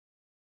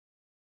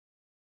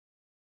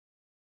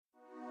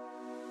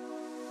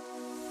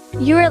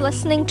You are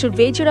listening to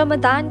Radio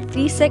Ramadan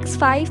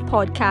 365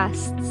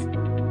 podcasts.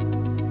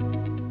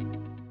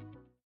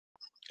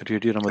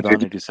 Radio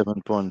Ramadan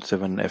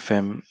 87.7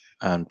 FM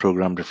and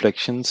program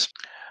Reflections.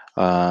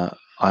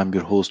 I'm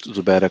your host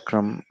Zubair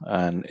Akram,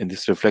 and in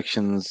these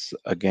reflections,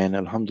 again,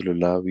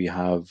 Alhamdulillah, we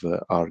have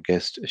our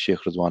guest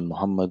Sheikh Rizwan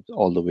Muhammad,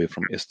 all the way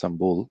from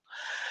Istanbul,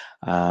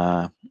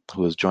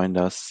 who has joined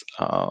us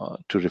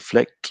to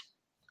reflect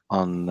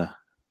on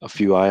a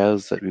few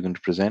ayahs that we're going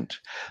to present.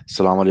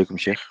 Assalamu alaikum,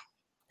 Sheikh.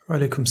 Wa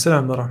alaikum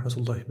salam wa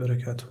rahmatullahi wa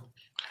barakatuh.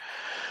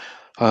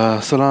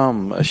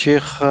 Salam,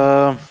 Sheikh.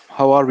 How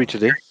are we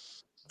today?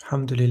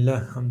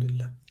 Alhamdulillah.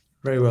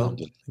 Very well.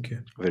 Alhamdulillah. Thank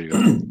you. Very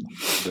well.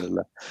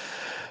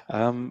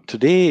 Alhamdulillah.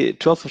 Today,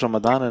 12th of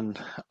Ramadan, and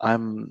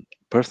I'm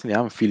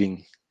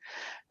feeling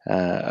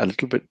a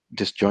little bit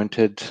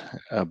disjointed,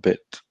 a bit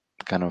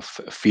kind of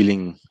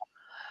feeling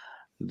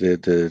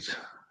the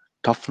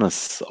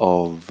toughness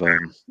of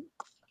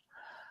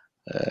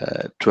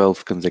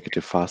 12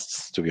 consecutive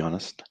fasts, to be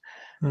honest.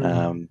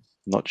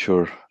 Not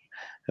sure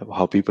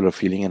how people are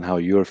feeling and how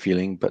you're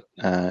feeling, but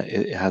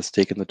it has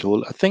taken the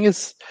toll. I think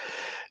it's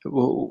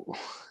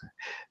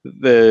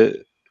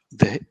the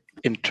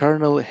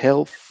internal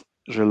health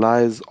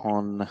relies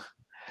on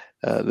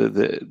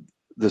the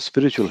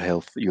spiritual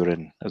health you're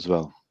in as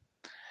well.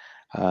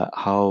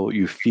 How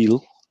you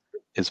feel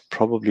is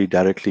probably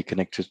directly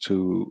connected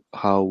to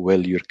how well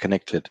you're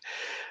connected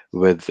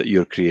with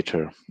your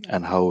creator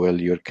and how well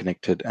you're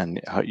connected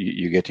and how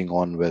you're getting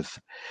on with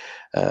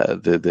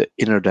the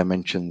inner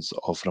dimensions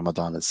of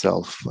Ramadan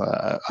itself.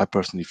 I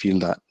personally feel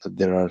that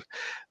there are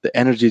the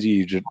energy that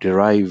you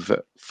derive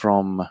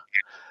from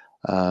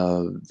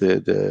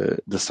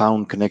the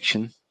sound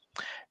connection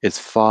is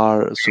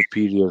far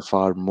superior,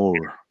 far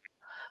more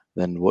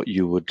than what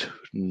you would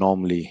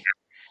normally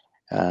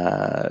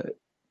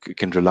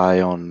can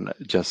rely on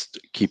just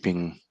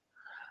keeping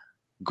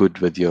good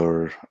with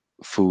your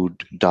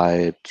food,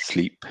 diet,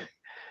 sleep.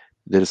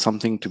 There is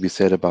something to be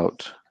said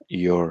about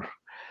your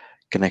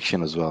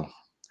connection as well.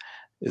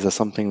 Is that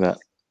something that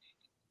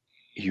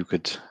you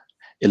could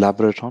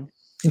elaborate on?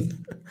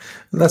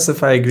 That's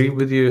if I agree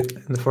with you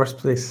in the first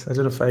place. I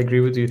don't know if I agree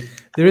with you.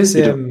 There is,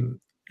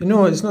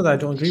 no, it's not that I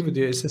don't agree with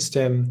you. It's just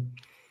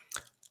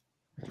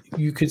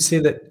you could say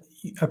that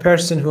a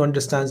person who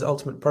understands the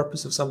ultimate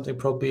purpose of something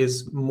probably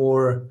is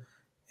more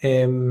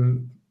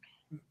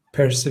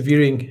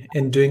persevering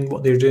in doing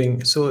what they're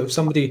doing. So if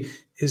somebody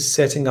is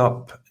setting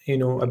up,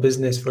 a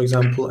business, for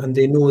example, and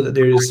they know that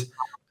there is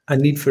a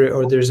need for it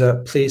or there's a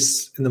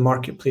place in the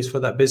marketplace for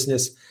that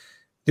business,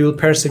 they will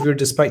persevere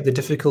despite the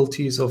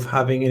difficulties of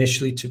having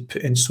initially to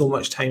put in so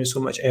much time,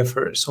 so much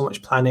effort, so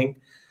much planning.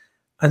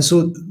 And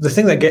so the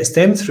thing that gets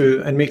them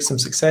through and makes them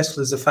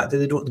successful is the fact that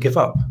they don't give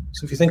up.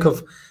 So if you think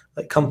of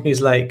like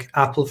companies like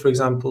Apple, for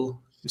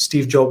example,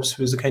 Steve Jobs,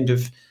 who's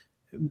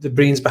the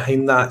brains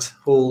behind that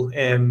whole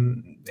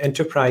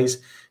enterprise,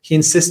 he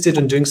insisted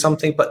on doing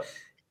something, but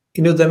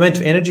the amount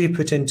of energy he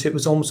put into it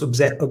was almost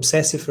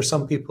obsessive for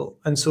some people.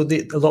 And so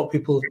a lot of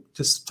people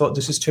just thought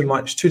this is too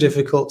much, too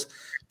difficult,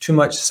 too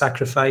much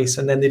sacrifice,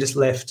 and then they just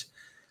left.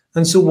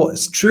 And so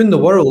what's true in the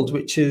world,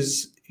 which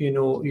is,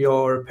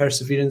 your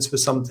perseverance with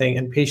something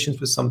and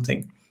patience with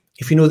something,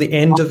 if you know the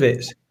end of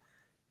it,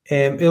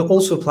 it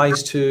also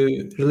applies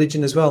to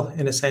religion as well,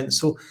 in a sense.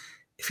 So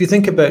if you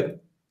think about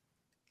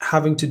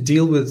having to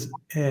deal with,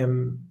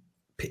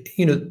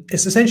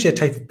 it's essentially a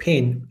type of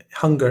pain,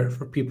 hunger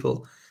for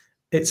people.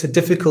 It's a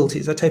difficulty,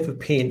 it's a type of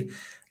pain.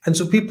 And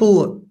so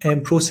people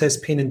process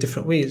pain in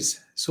different ways.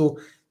 So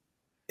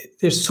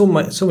there's so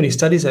many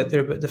studies out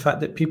there about the fact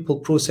that people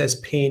process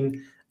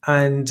pain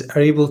and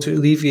are able to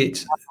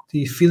alleviate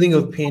the feeling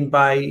of pain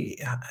by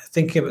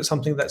thinking about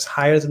something that's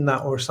higher than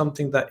that or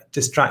something that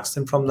distracts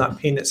them from that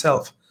pain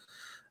itself.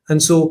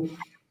 And so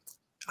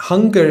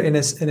hunger, in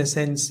a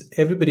sense,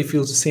 everybody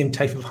feels the same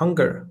type of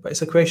hunger, but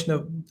it's a question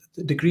of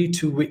the degree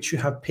to which you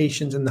have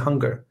patience in the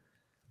hunger.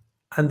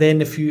 And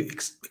then if you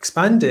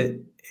expand it,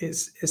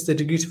 it's the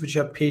degree to which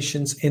you have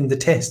patience in the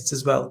tests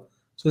as well.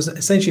 So it's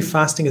essentially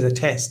fasting is a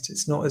test.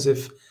 It's not as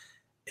if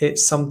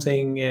it's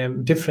something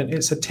different.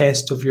 It's a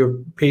test of your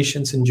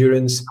patience,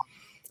 endurance,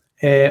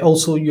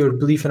 also your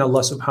belief in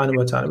Allah subhanahu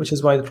wa ta'ala, which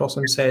is why the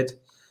Prophet said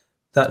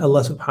that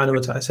Allah subhanahu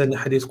wa ta'ala said in the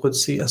Hadith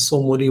Qudsi,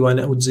 "As-sawmu li wa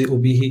ana ujzi'u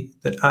bihi,"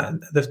 that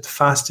the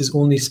fast is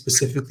only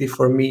specifically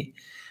for me,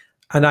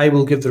 and I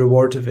will give the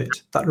reward of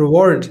it. That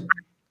reward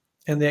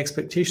and the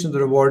expectation of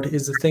the reward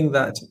is the thing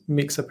that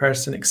makes a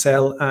person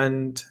excel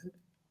and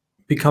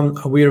become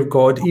aware of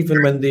God,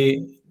 even when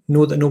they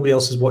know that nobody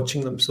else is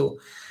watching them. So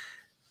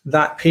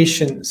that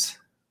patience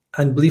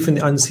and belief in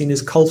the unseen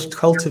is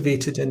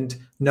cultivated and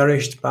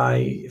nourished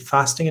by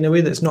fasting in a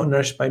way that's not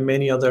nourished by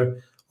many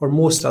other or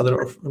most other,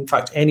 or in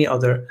fact any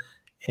other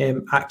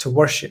act of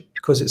worship,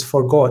 because it's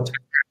for God.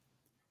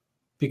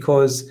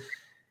 Because,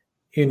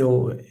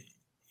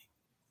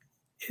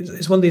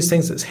 it's one of these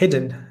things that's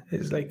hidden.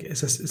 It's like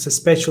it's a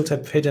special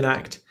type of hidden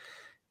act.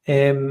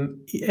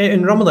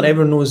 In Ramadan,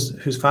 everyone knows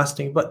who's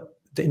fasting, but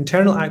the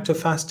internal act of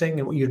fasting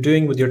and what you're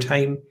doing with your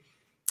time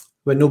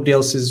when nobody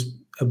else is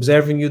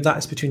observing you,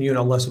 that's between you and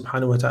Allah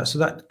subhanahu wa ta'ala. So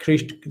that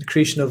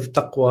creation of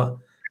taqwa,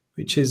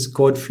 which is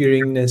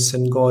God-fearingness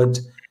and God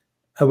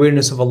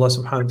awareness of Allah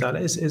subhanahu wa ta'ala,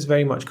 is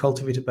very much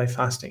cultivated by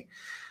fasting.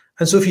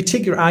 And so if you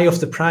take your eye off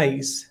the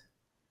prize,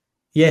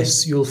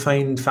 yes, you'll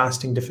find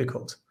fasting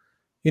difficult.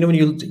 You know, when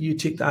you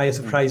take the eye off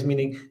the prize,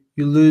 meaning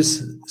you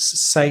lose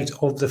sight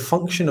of the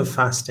function of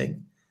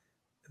fasting,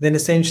 then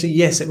essentially,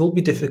 yes, it will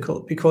be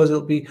difficult, because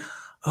it'll be,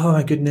 oh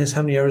my goodness,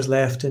 how many hours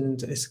left?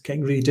 And it's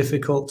getting really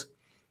difficult.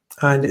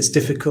 And it's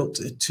difficult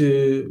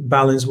to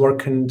balance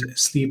work and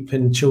sleep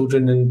and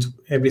children and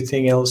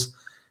everything else.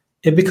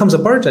 It becomes a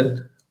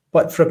burden.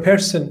 But for a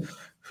person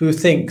who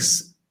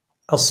thinks,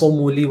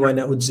 "As-sawmu li wa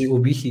ana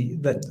ujzi'u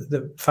bihi," that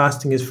the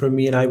fasting is for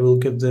me and I will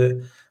give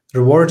the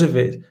reward of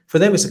it, for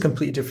them it's a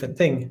completely different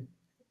thing.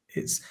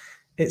 It's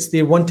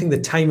they're wanting the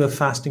time of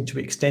fasting to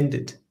be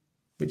extended,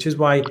 which is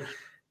why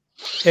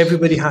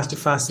everybody has to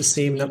fast the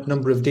same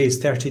number of days,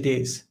 30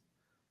 days.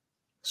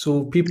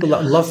 So people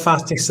that love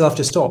fasting still have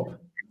to stop.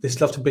 They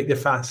still have to break their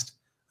fast,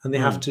 and they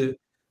have to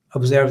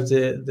observe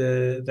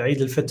the Eid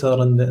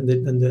al-Fitr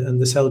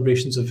and the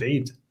celebrations of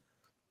Eid.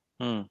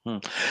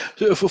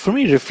 So for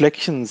me,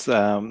 reflections,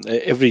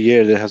 every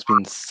year there has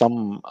been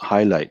some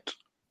highlight.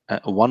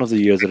 One of the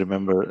years I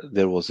remember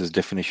there was this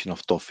definition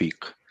of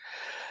tawfiq.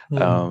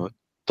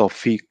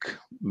 Tawfiq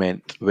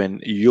meant when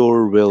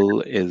your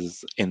will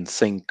is in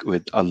sync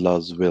with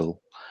Allah's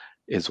will,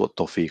 is what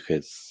tawfiq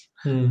is.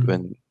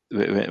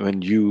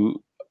 When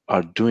you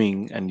are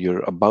doing and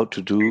you're about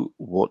to do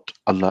what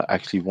Allah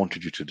actually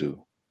wanted you to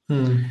do.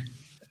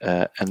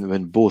 And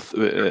when both,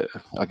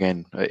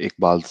 again,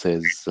 Iqbal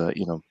says,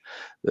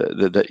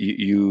 that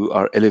you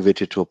are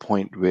elevated to a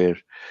point where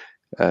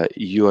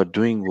you are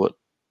doing what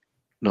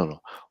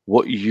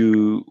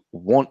you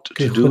want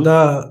to do.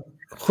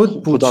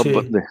 खुदा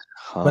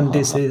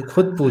बंदे से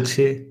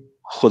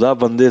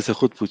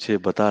खुद पूछे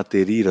बता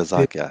तेरी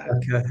रज़ा क्या है.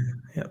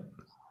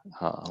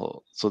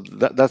 So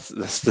that's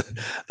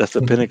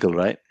the pinnacle,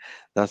 right?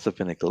 That's the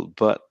pinnacle.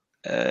 But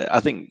I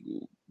think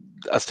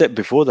a step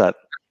before that,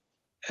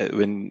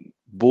 when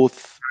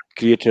both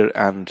creator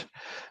and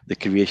the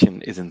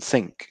creation is in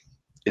sync,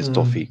 is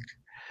tawfiq.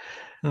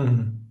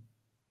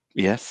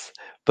 Yes,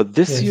 but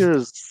this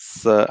year's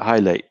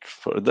highlight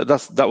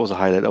that was a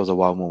highlight. That was a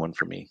wow moment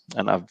for me,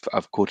 and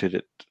I've quoted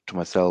it to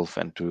myself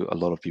and to a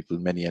lot of people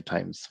many a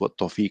times what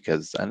tawfiq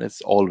is, and it's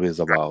always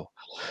a wow.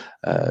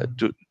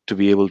 To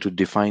be able to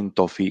define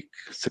tawfiq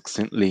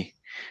succinctly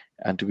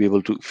and to be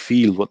able to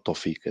feel what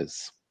tawfiq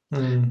is.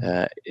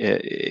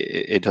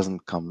 It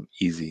doesn't come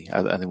easy.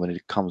 I think when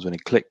it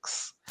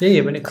clicks.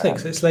 Yeah, when it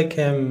clicks, it's like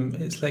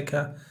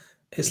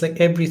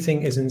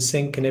everything is in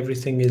sync and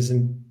everything is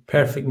in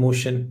perfect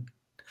motion.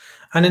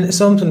 And it's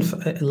something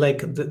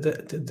like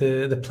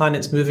the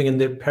planets moving in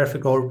their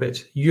perfect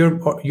orbit.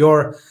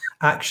 Your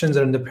actions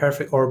are in the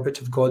perfect orbit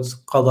of God's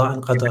qada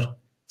and qadar.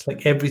 It's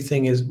like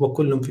everything is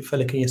وَكُلٌّ فِي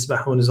فَلَكٍ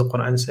يَسْبَحُونَ, as the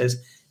Quran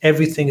says.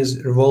 Everything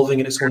is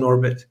revolving in its own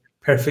orbit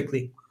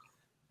perfectly.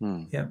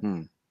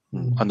 And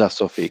that's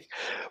tawfiq.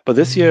 But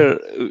this year,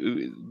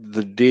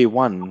 the day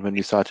one when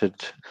we started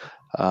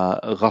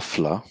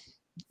ghafla,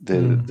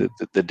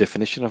 the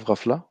definition of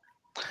ghafla,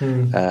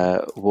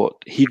 what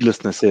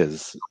heedlessness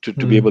is, to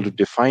be able to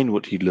define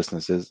what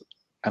heedlessness is,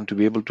 and to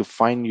be able to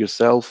find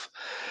yourself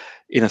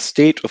in a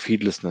state of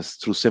heedlessness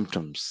through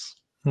symptoms,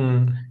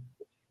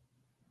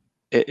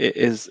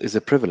 is a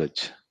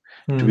privilege.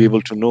 To be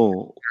able to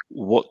know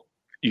what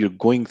you're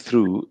going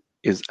through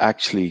is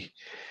actually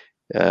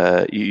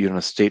you're in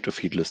a state of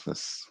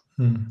heedlessness.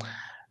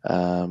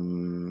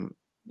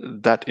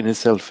 That in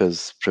itself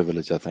is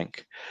privilege, I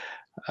think.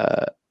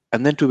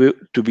 And then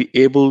to be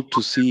able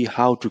to see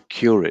how to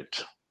cure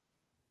it,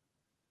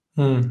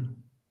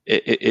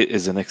 it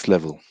is the next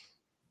level.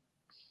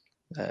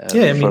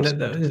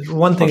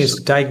 One thing is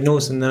to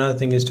diagnose, and another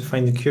thing is to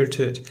find the cure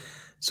to it.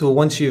 So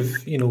once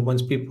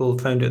people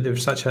found out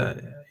there's such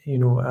a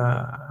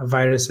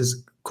virus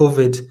as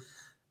COVID,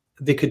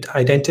 they could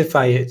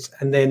identify it,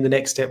 and then the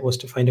next step was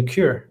to find a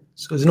cure.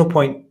 So there's no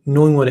point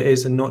knowing what it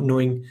is and not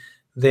knowing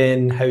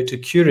then how to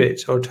cure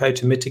it or how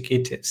to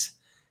mitigate its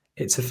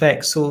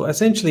effects. So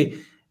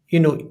essentially,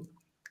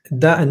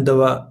 that and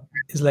dawa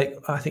is like,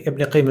 I think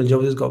Ibn Qayyim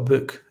al-Jawziyya's got a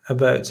book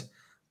about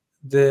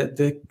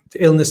the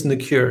illness and the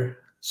cure.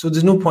 So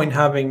there's no point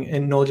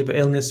having knowledge about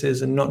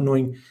illnesses and not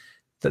knowing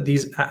that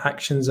these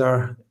actions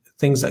are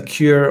things that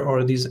cure,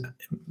 or these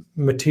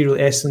material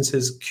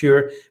essences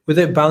cure,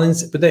 without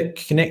balance, without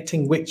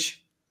connecting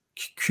which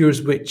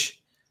cures which.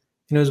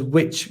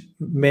 Which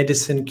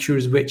medicine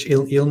cures which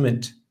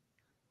ailment.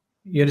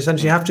 You understand?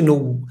 So you have to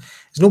know.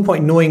 There's no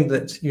point knowing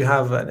that you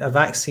have a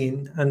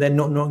vaccine and then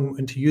not knowing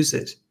when to use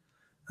it.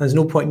 And there's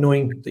no point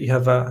knowing that you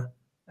have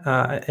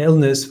an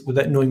illness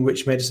without knowing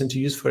which medicine to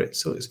use for it.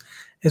 So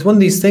it's one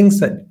of these things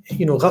that,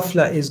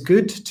 ghafla is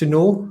good to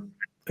know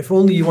if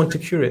only you want to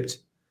cure it.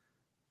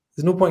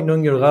 There's no point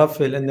knowing you're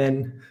ghafil and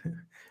then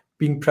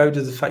being proud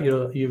of the fact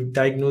you've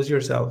diagnosed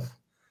yourself.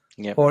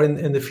 Yep. Or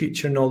in the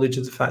future knowledge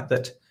of the fact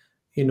that,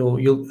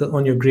 you'll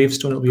on your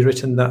gravestone it'll be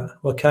written that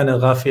وَكَانَ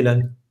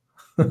غَافِلًا.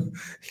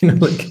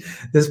 Like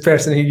this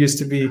person who used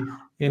to be,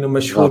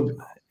 mashhur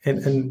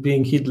and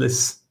being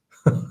heedless.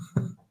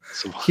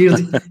 Here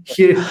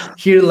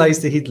lies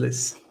the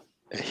heedless.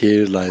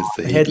 Here lies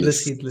the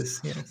headless,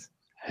 heedless. Yes.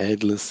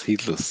 Headless,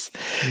 heedless.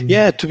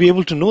 Yeah, to be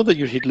able to know that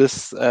you're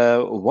heedless,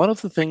 one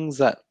of the things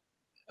that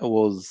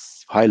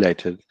was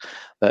highlighted,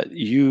 that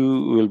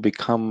you will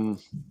become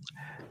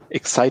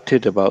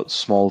excited about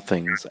small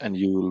things and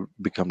you will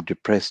become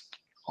depressed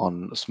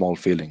on small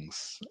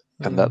feelings,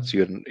 and that's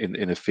you're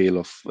in a phase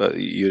of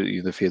you're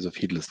in the phase of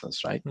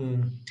heedlessness, right?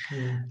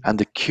 And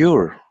the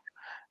cure,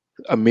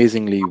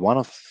 amazingly, one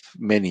of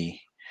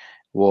many,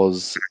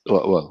 was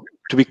well,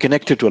 to be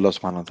connected to Allah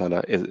subhanahu wa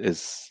ta'ala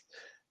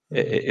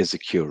is a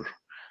cure,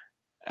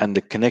 and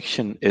the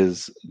connection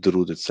is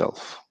durood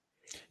itself.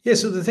 Yeah,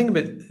 so the thing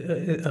about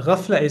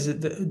ghafla is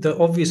that the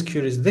obvious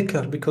cure is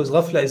dhikr, because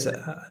ghafla is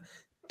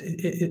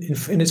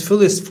in its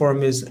fullest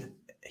form is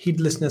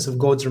heedlessness of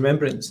God's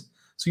remembrance.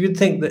 So you'd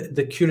think that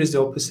the cure is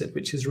the opposite,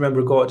 which is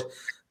remember God.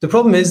 The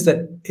problem is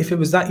that if it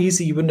was that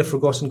easy, you wouldn't have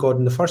forgotten God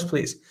in the first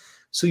place.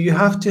 So you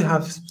have to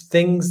have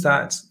things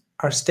that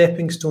are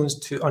stepping stones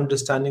to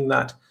understanding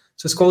that.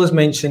 So scholars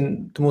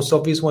mention the most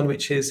obvious one,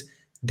 which is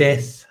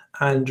death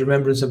and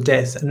remembrance of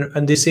death.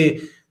 And they say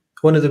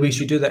one of the ways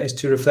you do that is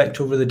to reflect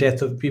over the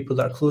death of people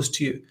that are close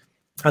to you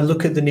and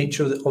look at the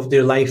nature of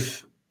their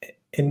life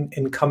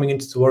in coming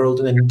into the world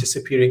and then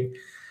disappearing.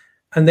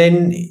 And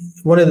then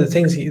one of the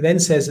things he then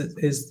says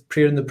is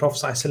prayer in the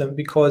Prophet ﷺ,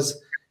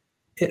 because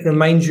it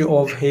reminds you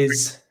of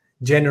his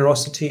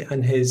generosity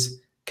and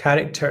his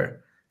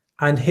character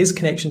and his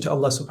connection to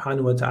Allah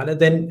subhanahu wa ta'ala,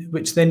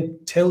 which then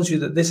tells you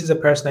that this is a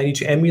person I need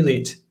to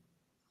emulate.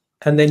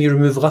 And then you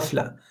remove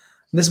ghafla.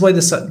 And this is why the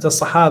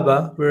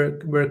Sahaba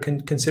were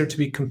considered to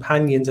be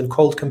companions and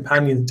called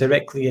companions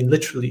directly and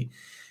literally,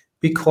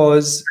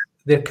 because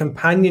their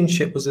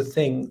companionship was a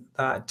thing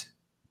that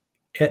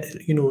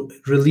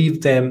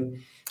relieved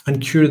them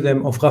and cured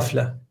them of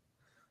ghafla.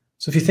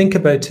 So if you think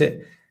about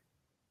it,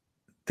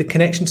 the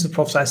connection to the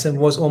Prophet ﷺ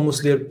was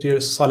almost their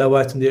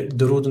salawat and their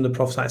durood on the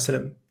Prophet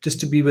ﷺ, just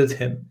to be with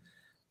him,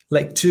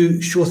 like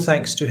to show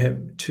thanks to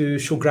him, to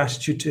show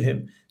gratitude to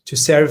him, to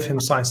serve him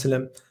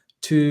ﷺ,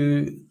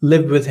 to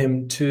live with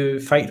him, to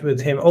fight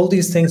with him. All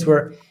these things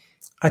were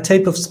a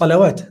type of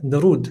salawat,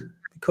 durood,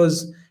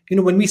 because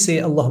when we say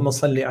Allahumma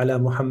salli ala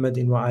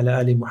Muhammadin wa ala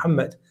ali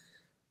Muhammad,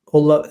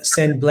 Allah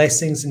send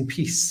blessings and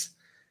peace.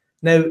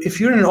 Now, if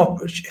you're in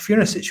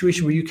a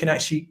situation where you can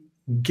actually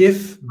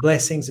give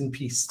blessings and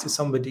peace to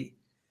somebody,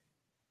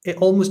 it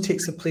almost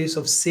takes the place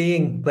of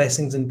saying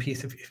blessings and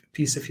peace, if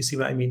you see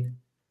what I mean.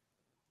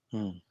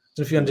 So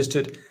if you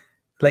understood,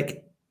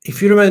 like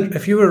if you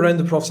were around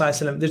the Prophet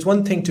ﷺ, there's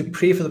one thing to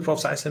pray for the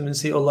Prophet ﷺ and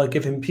say, Allah,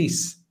 give him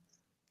peace.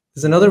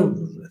 There's another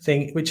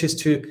thing, which is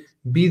to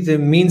be the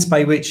means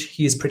by which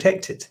he is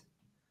protected.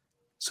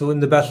 So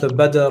in the Battle of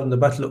Badr, in the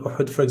Battle of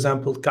Uhud, for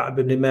example, Ka'b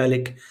ibn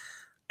Malik,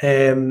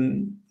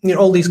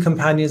 all these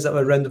companions that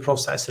were around the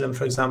Prophet ﷺ,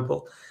 for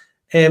example,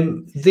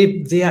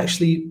 they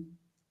actually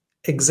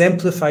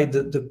exemplified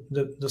the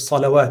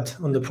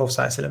salawat on the Prophet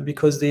ﷺ,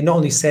 because they not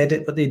only said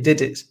it, but they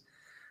did it.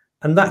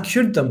 And that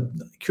cured them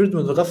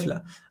of the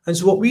ghafla. And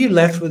so what we're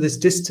left with is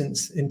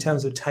distance in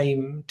terms of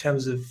time, in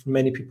terms of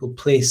many people,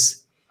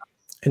 place,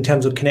 in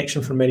terms of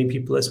connection for many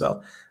people as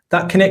well.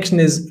 That connection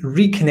is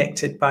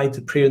reconnected by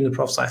the prayer in the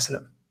Prophet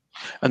ﷺ.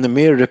 And the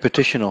mere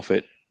repetition of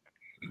it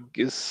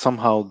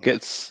somehow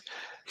gets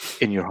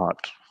in your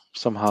heart,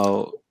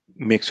 somehow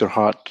makes your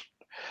heart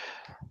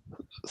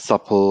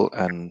supple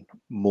and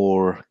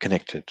more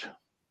connected.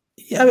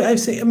 Yeah,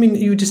 I mean,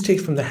 you just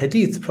take from the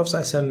hadith. The Prophet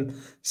ﷺ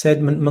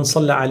said, "Man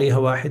salla alayha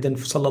wahidan,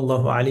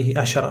 sallallahu alayhi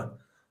ashara,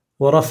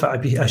 wa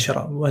rafa'a bihi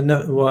ashara, wa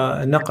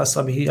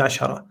naqasa bihi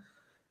ashara."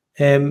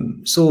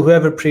 So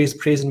whoever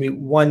prays me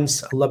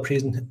once, Allah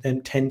praises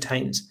them 10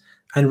 times,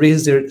 and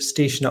raises their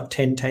station up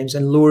 10 times,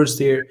 and lowers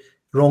their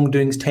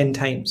wrongdoings 10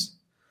 times.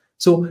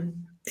 So,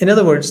 in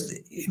other words,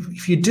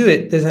 if you do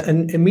it, there's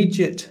an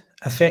immediate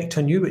effect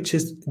on you, which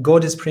is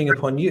God is praying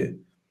upon you.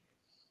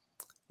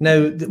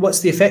 Now,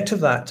 what's the effect of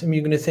that? I mean,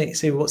 you're going to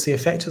say, what's the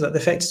effect of that? The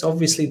effect is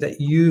obviously that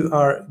you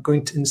are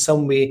going to, in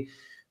some way,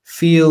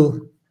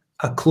 feel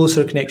a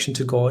closer connection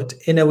to God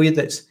in a way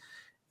that's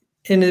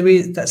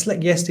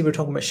like yesterday we were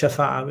talking about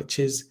shafa'ah, which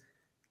is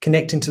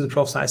connecting to the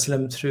Prophet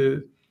ﷺ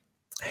through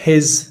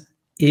his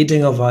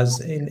aiding of us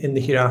in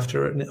the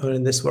hereafter or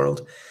in this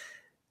world.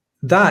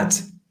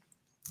 That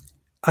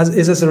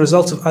is as a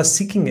result of us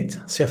seeking it,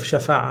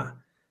 shafa'ah.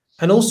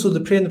 And also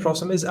the prayer in the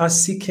Prophet is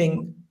us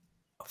seeking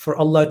for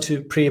Allah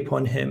to pray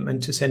upon him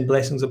and to send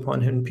blessings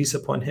upon him, peace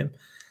upon him.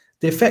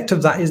 The effect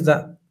of that is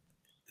that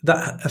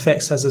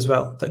affects us as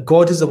well, that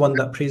God is the one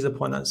that prays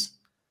upon us.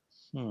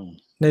 Now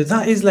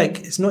that is like,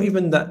 it's not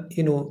even that,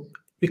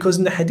 because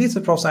in the hadith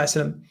of the Prophet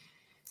ﷺ,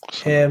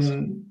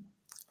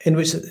 in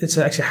which it's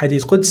actually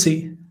hadith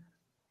Qudsi,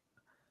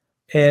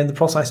 and the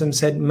Prophet ﷺ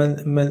said,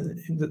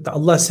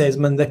 Allah says,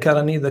 "Man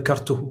dhakarani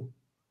dhakartuhu."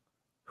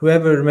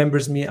 Whoever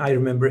remembers me, I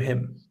remember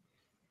him.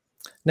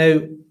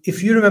 Now,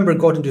 if you remember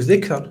God and do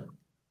dhikr,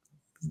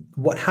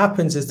 what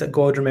happens is that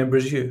God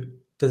remembers you,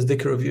 does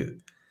dhikr of you.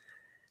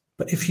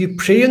 But if you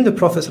pray on the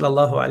Prophet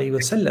sallallahu alaihi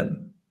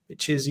wasallam,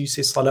 which is you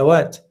say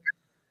salawat,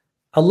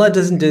 Allah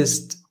doesn't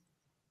just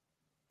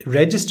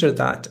register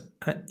that,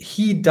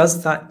 He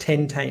does that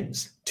 10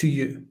 times to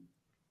you.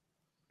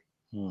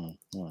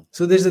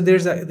 So there's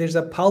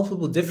a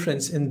palpable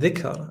difference in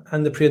dhikr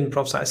and the prayer in the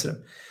Prophet sallallahu alaihi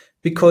wasallam,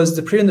 because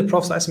the prayer in the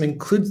Prophet sallallahu alaihi wasallam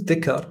includes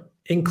dhikr,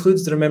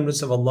 includes the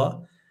remembrance of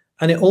Allah,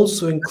 and it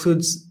also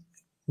includes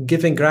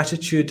giving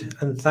gratitude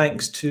and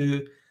thanks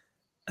to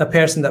a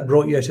person that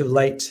brought you out of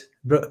light,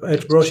 brought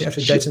you out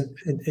of light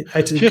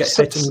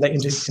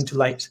into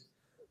light.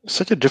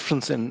 Such a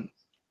difference in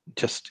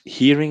just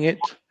hearing it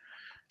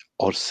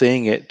or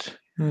saying it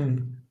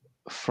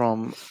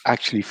from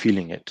actually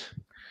feeling it.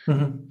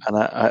 And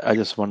I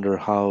just wonder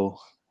how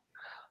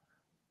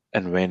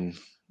and when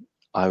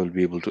I will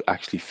be able to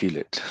actually feel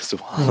it. So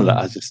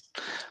I just,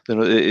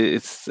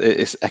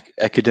 it's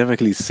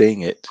academically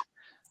saying it,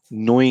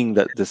 knowing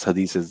that this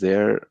hadith is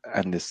there,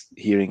 and this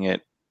hearing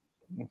it,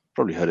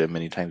 probably heard it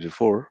many times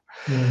before.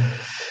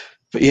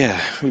 But yeah,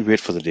 we wait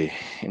for the day,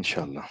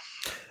 inshallah.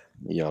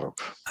 Ya Rab.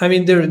 I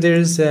mean,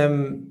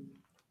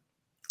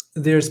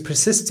 there's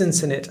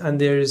persistence in it, and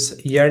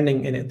there's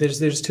yearning in it.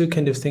 There's two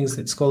kind of things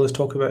that scholars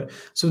talk about.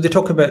 So they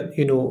talk about,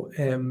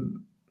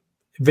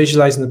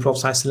 visualizing the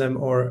Prophet ﷺ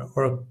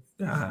or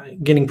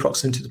gaining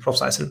proximity to the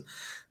Prophet ﷺ.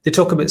 They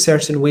talk about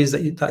certain ways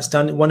that's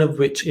done. One of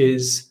which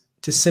is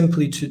to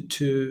simply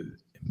to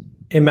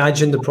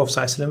imagine the Prophet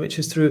ﷺ, which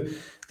is through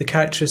the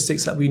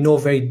characteristics that we know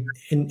very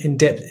in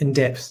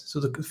depth. So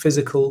the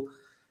physical,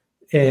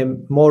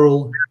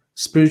 moral,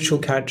 spiritual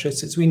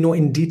characteristics we know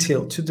in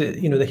detail, to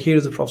the hair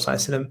of the Prophet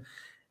ﷺ,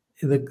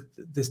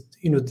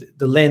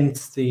 the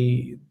length,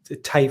 the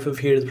type of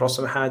hair the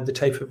Prophet had, the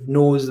type of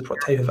nose, the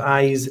type of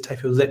eyes, the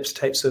type of lips,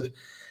 types of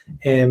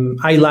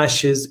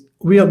eyelashes.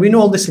 We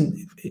know all this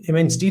in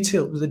immense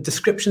detail. The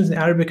descriptions in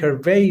Arabic are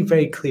very,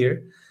 very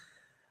clear.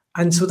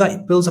 And so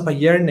that builds up a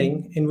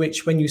yearning in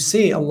which when you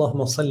say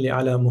Allahumma salli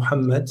ala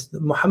Muhammad,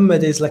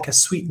 Muhammad is like a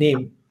sweet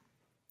name.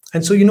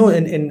 And so,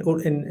 in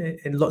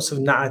lots of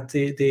na'at,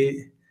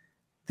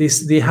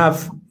 they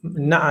have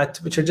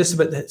na'at, which are just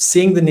about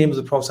saying the name of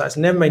the Prophet,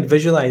 never mind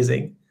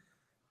visualizing.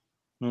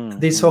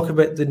 They talk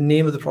about the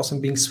name of the Prophet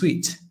being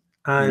sweet.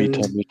 And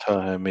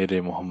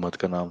Muhammad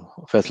ka naam.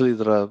 Faisal,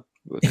 idhar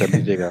kar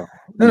lijiyega.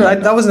 No,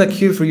 that wasn't a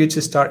cue for you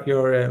to start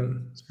your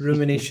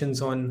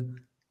ruminations on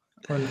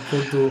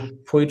Urdu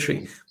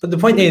poetry. But the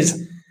point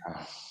is,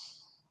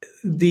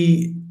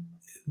 the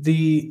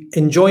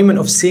enjoyment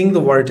of saying the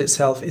word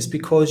itself is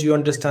because you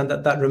understand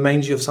that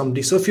reminds you of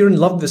somebody. So if you're in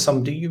love with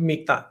somebody, you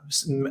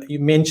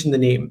mention the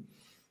name,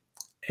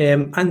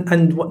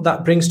 and what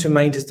that brings to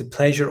mind is the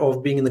pleasure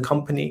of being in the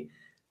company,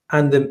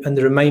 and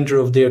the reminder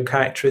of their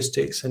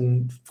characteristics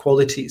and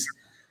qualities.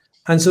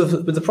 And so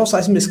with the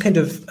Prophet it's kind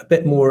of a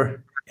bit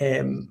more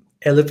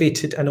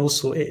elevated, and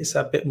also it's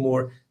a bit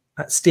more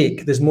at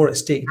stake. There's more at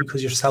stake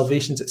because your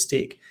salvation's at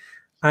stake,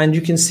 and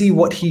you can see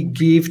what he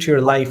gave to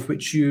your life,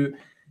 which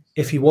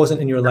if he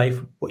wasn't in your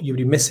life, what you would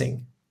be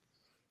missing.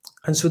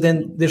 And so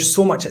then there's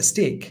so much at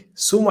stake,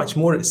 so much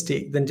more at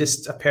stake than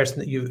just a person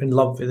that you're in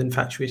love with,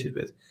 infatuated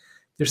with.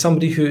 There's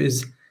somebody who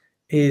is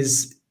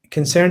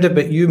concerned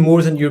about you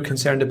more than you're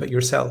concerned about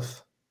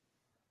yourself.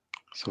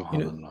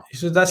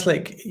 So that's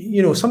like,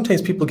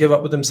 sometimes people give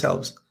up with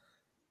themselves.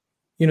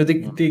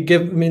 They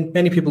give. I mean,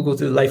 many people go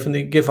through life and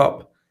they give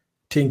up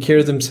taking care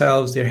of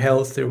themselves, their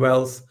health, their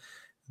wealth,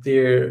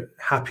 their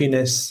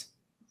happiness,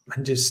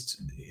 and just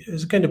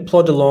kind of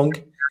plod along.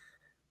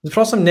 The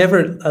Prophet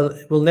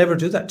will never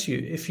do that to you.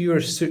 If you're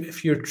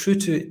true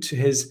to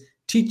his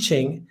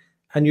teaching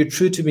and you're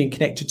true to being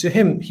connected to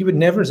him, he would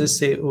never just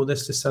say, "Oh,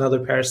 this is another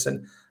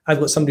person. I've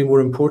got somebody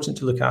more important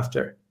to look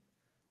after."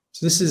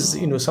 So this is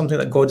something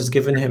that God has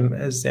given him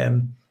as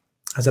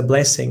a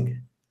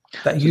blessing,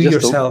 that you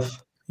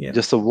yourself.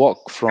 Just a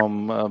walk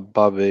from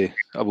Babe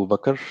Abu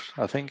Bakr,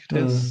 I think it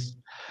is,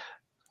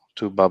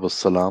 to Bab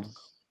al-Salam,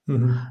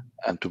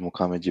 and to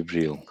Muqam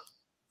Jibreel.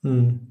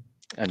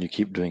 And you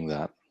keep doing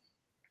that.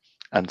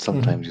 And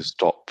sometimes you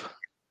stop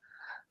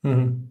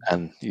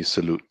and you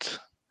salute.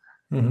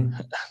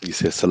 You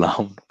say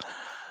salam.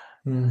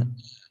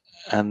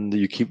 And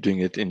you keep doing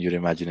it in your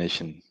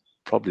imagination.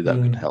 Probably that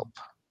can help.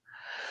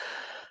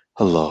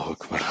 Allahu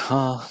Akbar.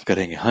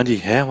 Karenge. हाँ जी,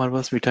 है हमारे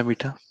पास मीठा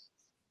मीठा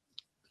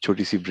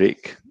छोटी सी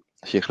break.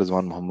 Sheikh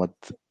Rizwan Mohammad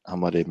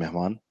हमारे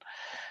मेहमान,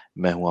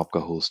 मैं हूं आपका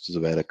होस्ट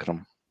ज़ुबैर अकरम,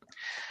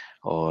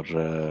 और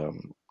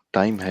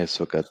टाइम है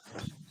इस वक्त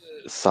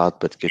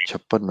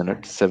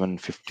 7:56,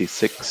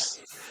 7:56.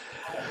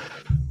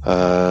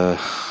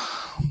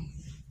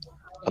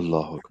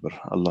 अल्लाह अकबर,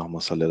 अल्लाहुम्मा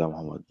सल्ली अला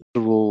मोहम्मद.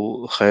 वो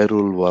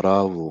खैरुल वरा,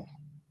 वो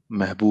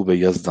महबूब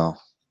यज़दा,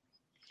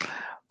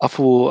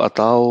 अफ़ो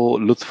अताओ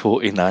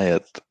लुत्फ़ो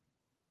इनायत,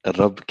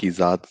 रब की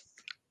ज़ात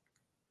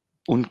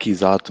उनकी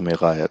ज़ात में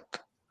गायत,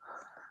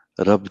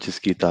 रब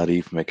जिसकी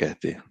तारीफ में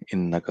कहते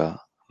इन्नका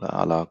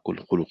अला कुल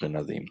खुलुक़िन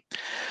अज़ीम.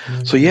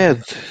 So yeah,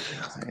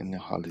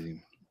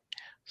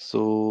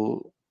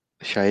 so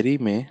शायरी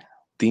में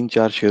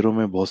 3-4 शेरों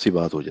में बहुत सी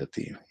बात हो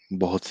जाती है,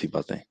 बहुत सी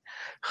बातें.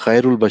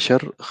 खैरुल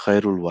बशर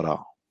खैरुल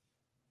वरा.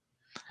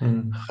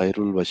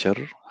 खैरुल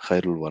बशर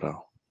खैरुल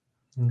वरा.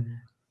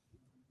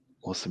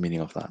 What's the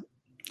meaning of that?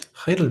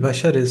 Khair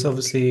al-Bashar is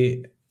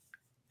obviously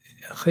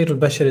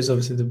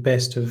the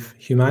best of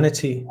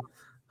humanity.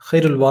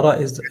 Khair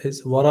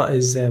al-Wara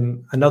is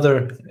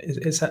another.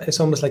 It's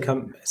almost like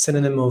a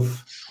synonym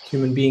of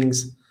human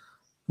beings.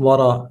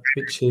 Wara,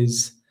 which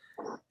is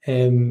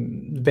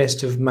the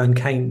best of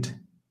mankind.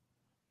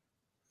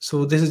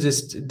 So this is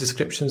just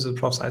descriptions of the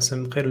Prophet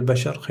ﷺ. Khair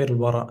al-Bashar, Khair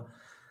al-Wara.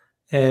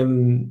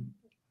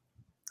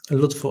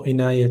 Lutfu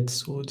inayat,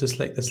 so just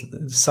like this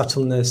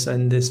subtleness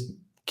and this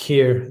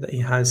care that he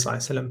has,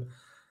 ﷺ.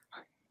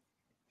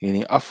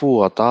 Yani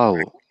afu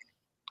ata'u.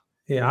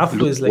 Yeah,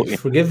 afu is like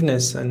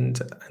forgiveness,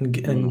 and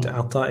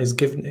ata is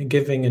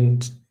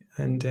giving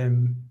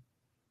and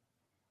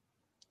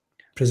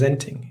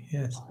presenting.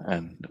 Yes.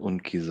 And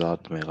unki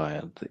zaat mein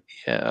ghayat.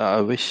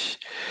 Yeah,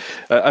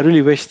 I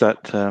really wish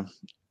that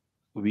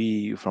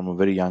we from a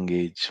very young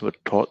age were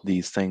taught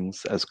these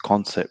things as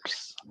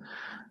concepts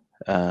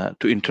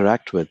to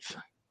interact with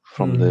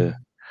from the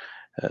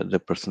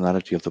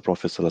personality of the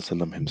Prophet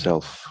ﷺ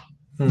himself.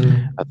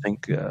 I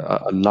think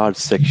a large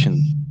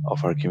section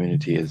of our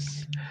community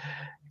is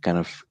kind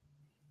of,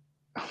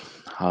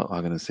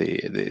 how can I say,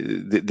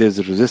 there's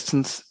a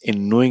resistance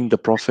in knowing the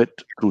Prophet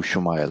through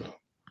Shumail.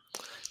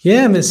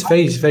 Yeah, I mean,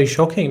 it's very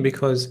shocking,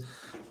 because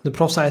the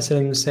Prophet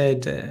ﷺ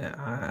said,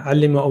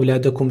 "Allimu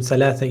awladakum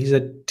thalatha." He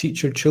said,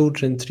 teach your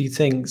children 3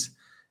 things.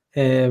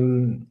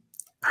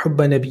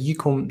 Hubba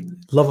nabiyikum,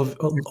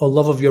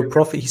 love of your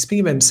Prophet. He's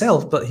speaking about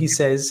himself, but he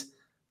says,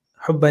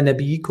 Hubba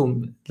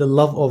nabiyikum, the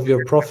love of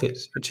your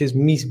Prophet, which is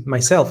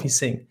myself. He's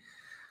saying,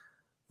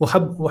 wa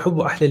hubbu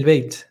ahl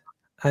al-bayt,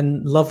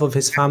 and love of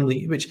his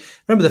family. Which,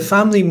 remember, the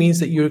family means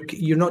that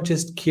you're not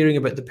just caring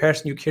about the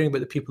person, you're caring about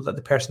the people that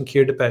the person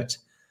cared about.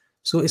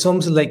 So it's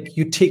almost like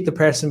you take the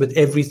person with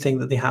everything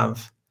that they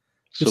have,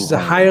 which is a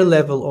higher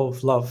level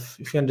of love,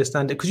 if you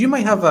understand it. Because you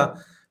might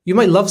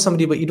love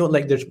somebody, but you don't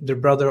like their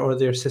brother or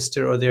their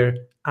sister or their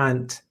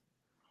aunt.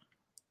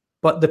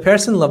 But the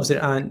person loves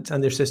their aunt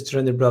and their sister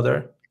and their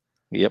brother.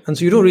 Yep. And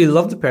so you don't really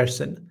love the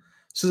person.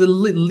 So the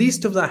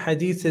least of that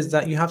hadith is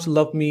that you have to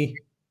love me,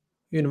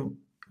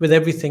 with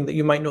everything, that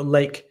you might not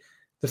like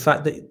the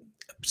fact that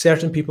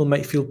certain people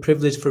might feel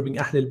privileged for being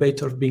Ahl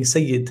al-Bayt or being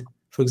Sayyid,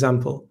 for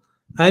example.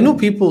 I know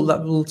people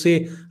that will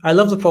say, I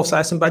love the Prophet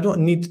ﷺ, but I don't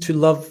need to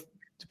love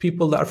the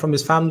people that are from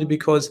his family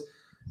because,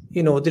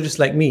 they're just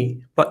like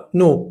me. But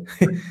no,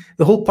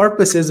 the whole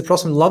purpose is the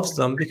Prophet loves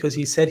them because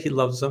he said he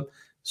loves them.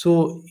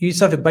 So you just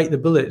have to bite the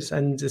bullets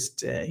and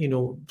just,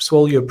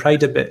 swallow your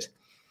pride a bit.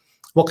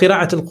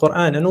 وَقِرَاءَةُ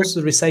الْقُرْآنِ, and also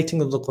the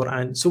reciting of the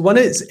Quran. So one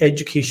is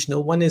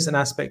educational, one is an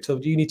aspect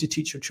of, do you need to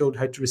teach your children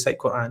how to recite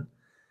Quran?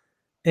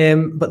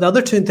 But the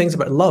other 2 things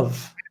about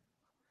love.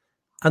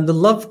 And the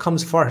love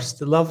comes first.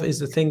 The love is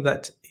the thing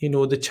that,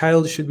 the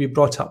child should be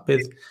brought up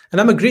with.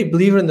 And I'm a great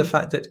believer in the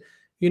fact that,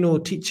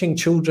 teaching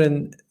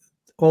children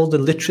all the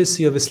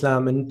literacy of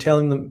Islam and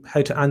telling them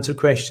how to answer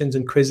questions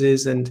and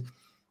quizzes and,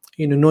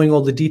 knowing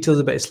all the details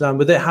about Islam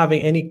without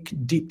having any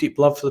deep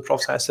love for the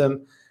Prophet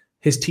ﷺ,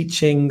 his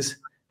teachings,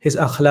 his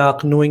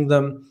akhlaq, knowing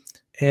them,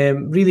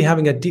 really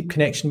having a deep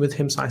connection with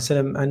him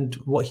ﷺ and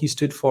what he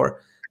stood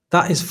for.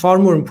 That is far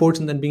more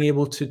important than being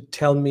able to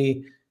tell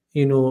me,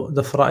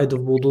 the fara'id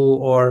of wudu,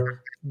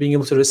 or being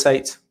able to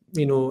recite,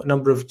 a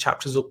number of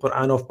chapters of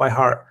Quran off by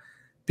heart,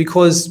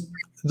 because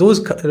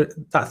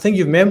that thing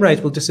you've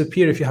memorized will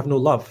disappear if you have no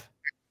love.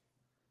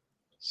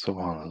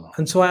 Subhanallah.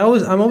 And so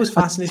I'm always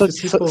fascinated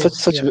with people.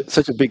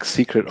 Such a big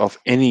secret of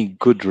any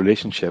good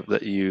relationship,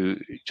 that you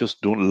just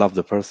don't love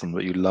the person,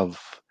 but you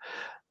love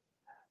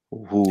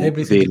who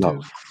everything they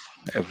love.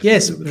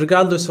 Yes,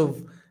 regardless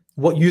of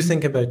what you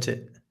think about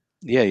it.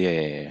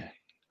 Yeah.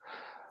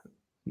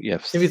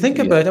 Yes. If you think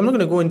about it, I'm not going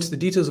to go into the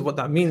details of what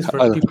that means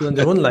for people in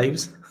their own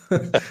lives.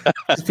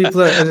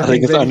 People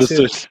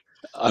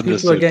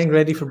are getting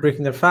ready for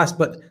breaking their fast,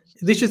 but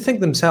they should think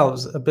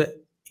themselves a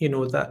bit,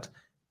 that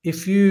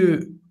if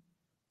you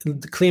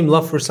claim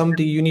love for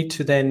somebody, you need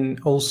to then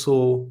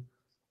also,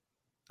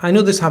 I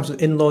know this happens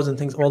with in-laws and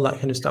things, all that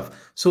kind of stuff.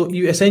 So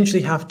you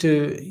essentially have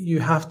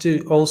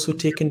to also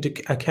take into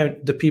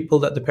account the people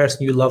that the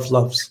person you love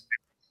loves,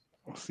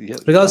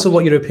 regardless of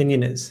what your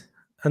opinion is.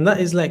 And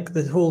that is like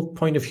the whole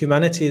point of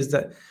humanity, is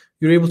that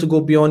you're able to go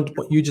beyond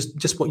what you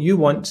just what you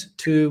want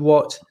to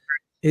what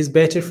is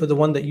better for the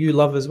one that you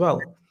love as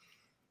well.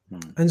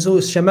 And so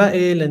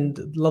Shama'il and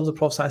love of the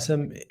Prophet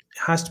ﷺ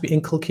has to be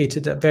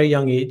inculcated at a very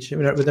young age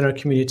within our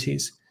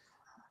communities.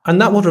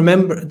 And that will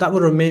remain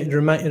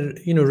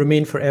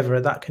forever.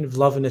 That kind of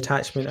love and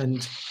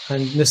attachment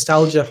and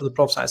nostalgia for the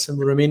Prophet ﷺ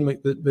will remain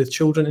with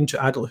children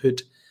into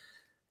adulthood.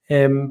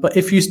 But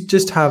if you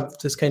just have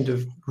this kind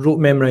of rote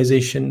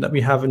memorization that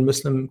we have in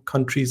Muslim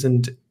countries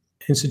and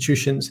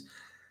institutions,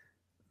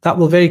 that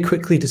will very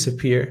quickly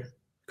disappear,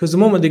 because the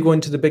moment they go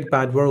into the big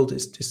bad world,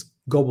 it's just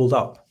gobbled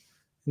up.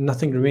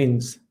 Nothing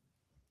remains.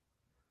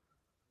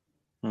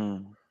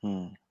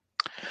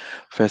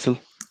 Faisal,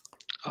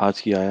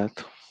 आज की आयत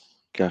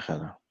क्या ख्याल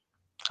है?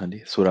 हाँ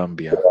जी, सूरह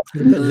अंबिया।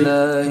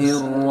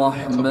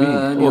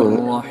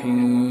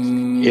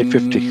 Bismillahirrahmanirrahim.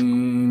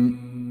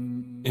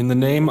 850. In the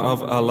name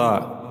of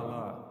Allah,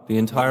 the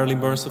entirely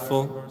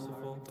merciful,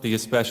 the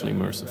especially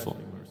merciful.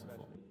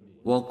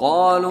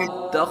 وقالوا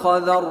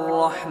اتخذ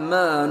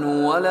الرحمن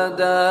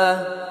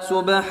ولدا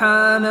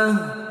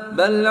سبحانه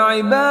بل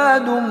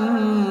عباد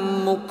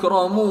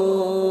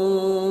مكرمون.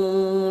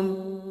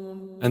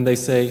 And they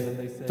say,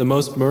 the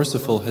most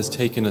merciful has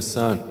taken a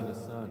son.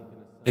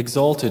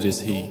 Exalted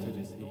is he.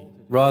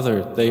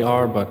 Rather, they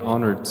are but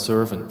honored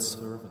servants.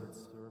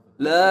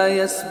 لا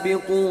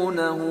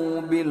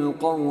يسبقونه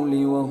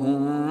بالقول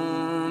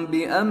وهم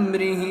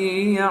بأمره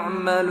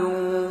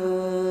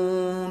يعملون.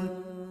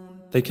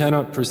 They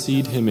cannot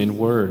precede him in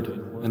word,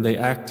 and they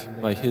act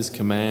by his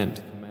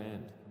command.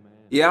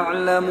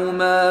 يعلم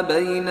ما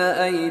بين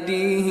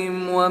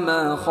أيديهم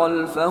وما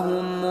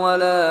خلفهم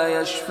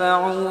ولا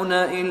يشفعون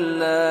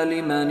إلا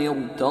لمن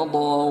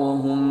ارتضى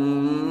وهم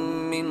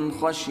من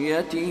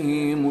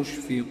خشيته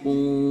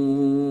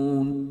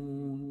مشفقون.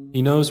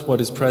 He knows what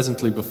is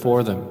presently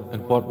before them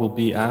and what will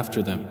be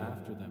after them,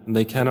 and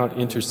they cannot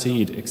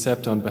intercede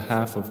except on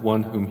behalf of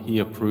one whom he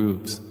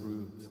approves.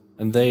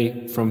 And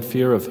they, from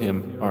fear of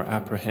him, are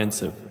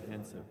apprehensive.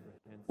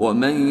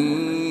 ومن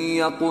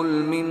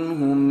يقل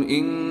منهم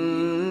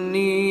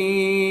إني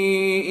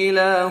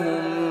إله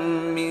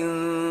من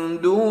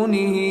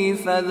دونه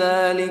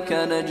فذلك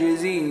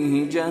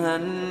نجزيه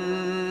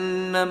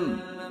جهنم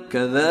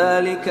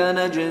كذلك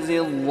نجزي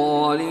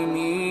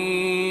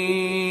الظالمين.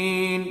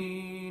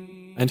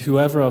 And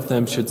whoever of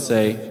them should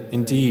say,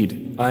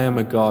 indeed, I am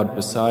a god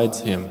besides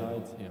him,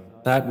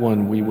 that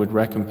one we would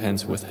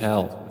recompense with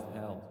hell.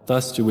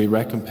 Thus do we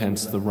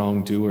recompense the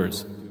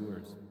wrongdoers.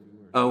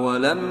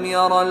 أولم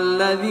ير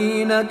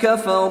الذين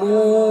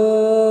كفروا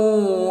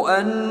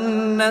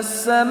أن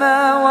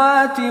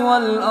السماوات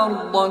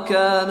والأرض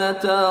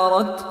كانتا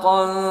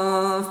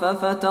رتقا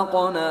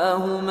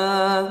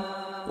ففتقناهما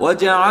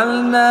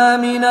وجعلنا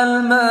من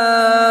الماء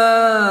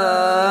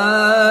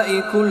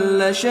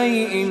كل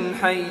شيء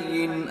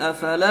حي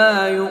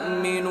أفلا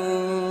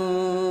يؤمنون.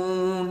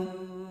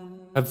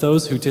 Have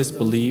those who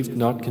disbelieved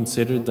not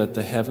considered that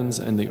the heavens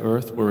and the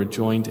earth were a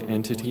joined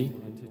entity,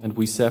 and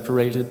we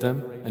separated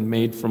them and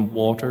made from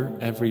water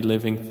every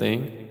living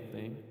thing?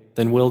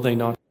 Then will they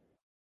not?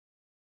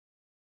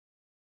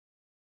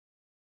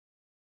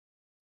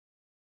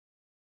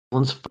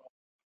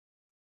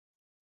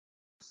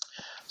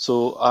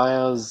 So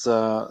ayahs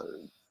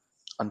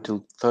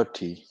until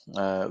 30,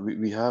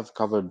 we have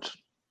covered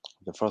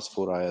the first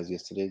 4 ayahs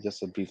yesterday,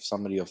 just a brief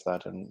summary of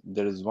that. And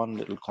there is one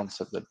little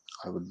concept that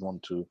I would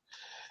want to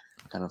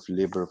kind of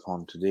labor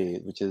upon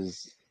today, which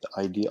is the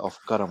idea of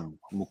karam,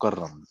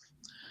 mukarram.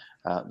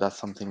 That's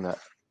something that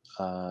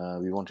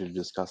we wanted to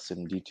discuss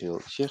in detail.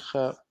 Sheikh,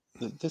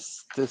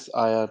 this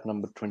ayah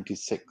number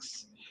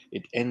 26,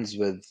 it ends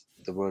with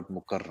the word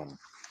mukarram,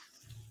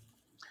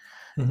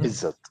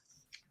 izzat.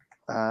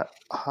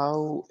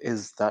 How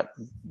is that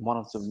one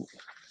of the,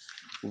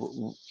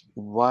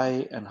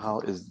 why and how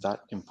is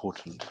that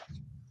important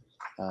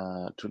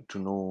to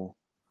know?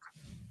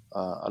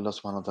 Allah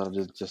subhanahu wa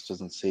ta'ala just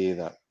doesn't say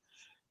that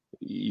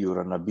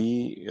you're a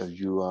nabi,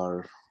 you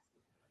are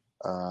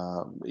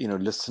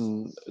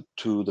listen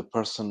to the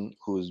person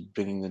who is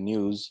bringing the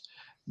news.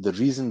 The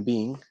reason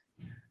being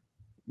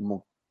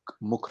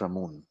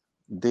mukramun,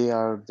 they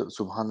are the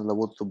subhanallah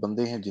wo to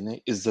bande hain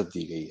jinhe izzat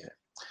di gayi hai.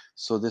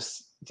 So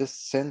this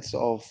sense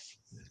of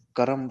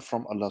karam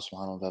from Allah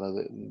subhanahu wa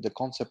ta'ala, the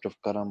concept of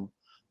karam,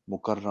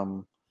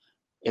 mukarram,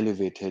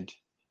 elevated,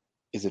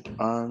 is it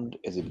earned,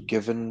 is it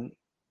given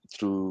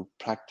through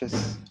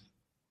practice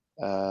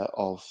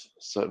of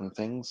certain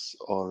things,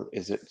 or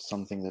is it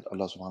something that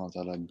Allah subhanahu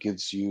wa ta'ala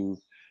gives you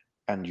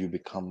and you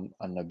become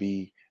a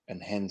nabi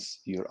and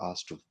hence you're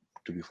asked to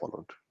be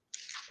followed?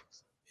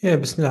 Yeah,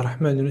 Bismillah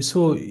ar-Rahman ar-Rahim.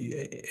 So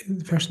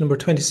verse number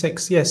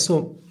 26, yes,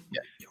 so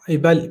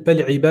بَلْ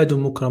عِبَادٌ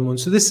مُكْرَمُونَ.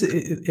 So this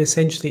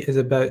essentially is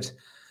about,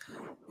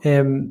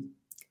 in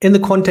the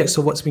context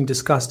of what's being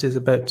discussed, is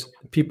about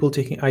people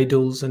taking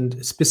idols,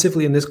 and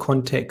specifically in this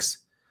context,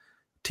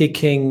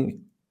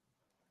 taking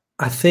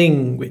a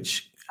thing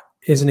which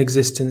is in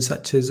existence,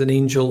 such as an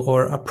angel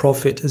or a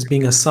prophet, as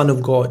being a son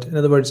of God. In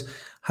other words,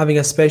 having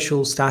a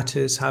special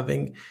status,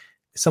 having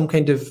some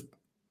kind of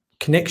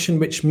connection,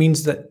 which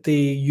means that they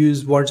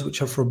use words which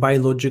are for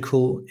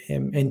biological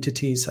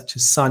entities, such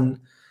as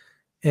son,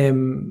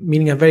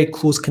 meaning a very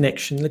close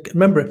connection. Like,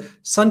 remember,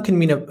 son can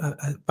mean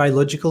a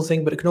biological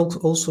thing, but it can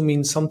also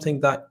mean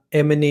something that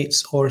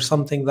emanates or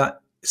something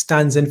that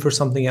stands in for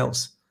something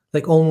else.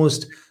 Like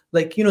almost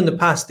like, in the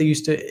past, they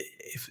used to,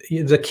 if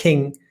it was a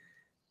king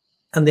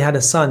and they had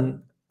a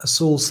son, a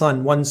sole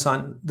son, one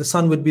son, the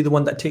son would be the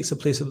one that takes the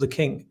place of the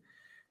king.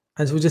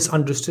 And so we just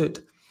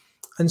understood.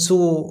 And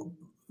so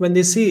when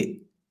they say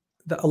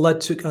that Allah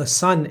took a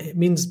son, it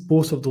means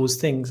both of those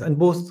things. And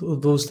both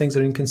of those things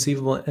are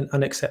inconceivable and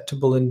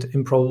unacceptable and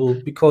improbable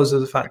because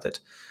of the fact that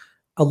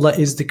Allah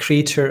is the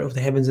creator of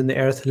the heavens and the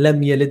earth.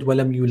 Lam yalid wa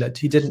lam yulad.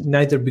 He didn't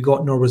neither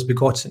begot nor was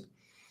begotten.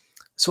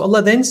 So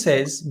Allah then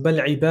says, Bal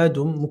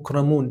ibadum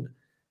mukramun.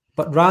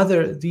 But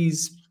rather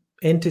these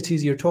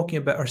entities you're talking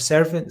about are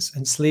servants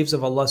and slaves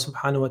of Allah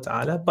subhanahu wa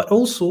ta'ala. But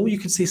also you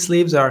could say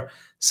slaves are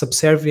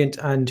subservient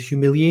and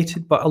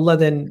humiliated. But Allah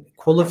then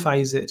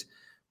qualifies it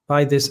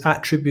by this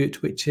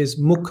attribute, which is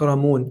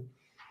mukramun.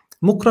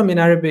 Mukram in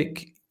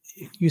Arabic,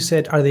 you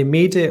said, are they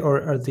made it,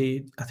 or are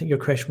they, I think your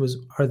question was,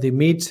 are they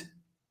made,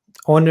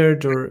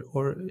 honored,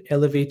 or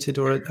elevated,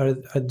 or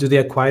do they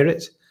acquire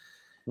it?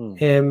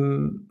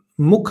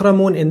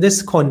 Mukramun in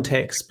this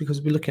context,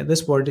 because we're looking at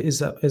this word,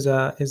 is a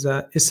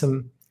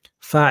ism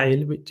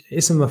fa'il,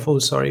 ism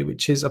maf'ul, sorry,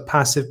 which is a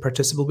passive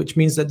participle, which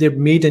means that they're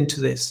made into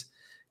this.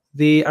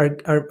 They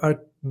are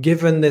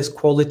given this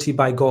quality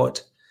by God.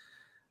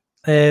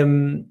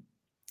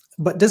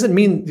 But doesn't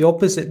mean the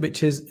opposite,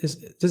 which is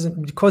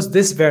doesn't, because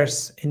this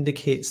verse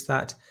indicates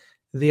that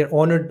they are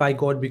honored by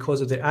God because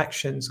of their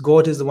actions.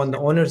 God is the one that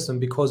honors them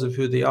because of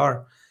who they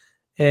are.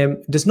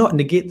 Does not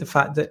negate the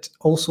fact that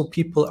also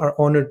people are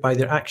honored by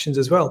their actions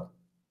as well.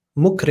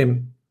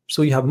 Mukrim.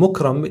 So you have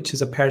mukram, which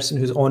is a person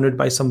who's honored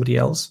by somebody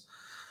else.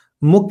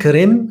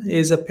 Mukrim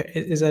is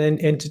an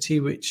entity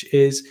which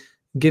is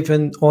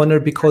given honor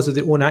because of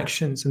their own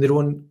actions and their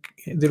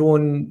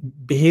own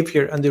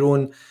behavior and their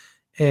own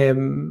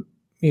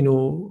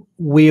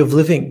way of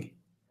living.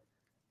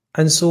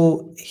 And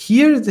so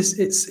here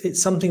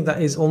it's something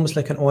that is almost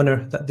like an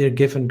honor that they're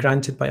given,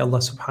 granted by Allah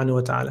subhanahu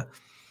wa ta'ala.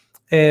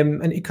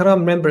 And ikram,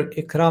 remember,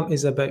 ikram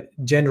is about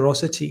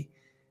generosity.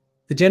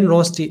 The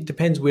generosity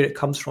depends where it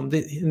comes from.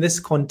 In this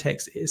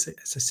context, it's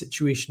a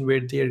situation where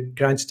they're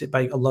granted it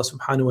by Allah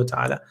subhanahu wa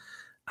ta'ala.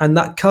 And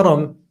that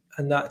karam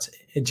and that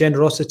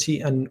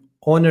generosity and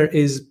honor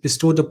is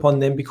bestowed upon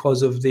them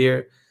because of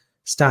their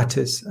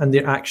status and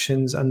their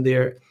actions and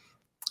their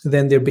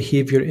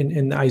behavior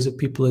in the eyes of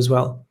people as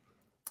well.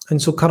 And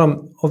so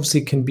karam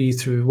obviously can be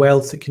through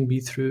wealth, it can be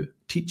through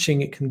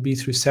teaching, it can be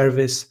through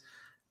service.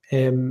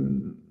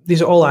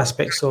 These are all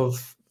aspects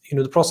of,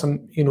 the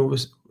Prophet,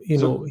 was,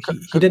 so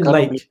he didn't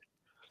like.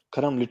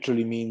 Karam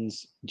literally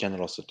means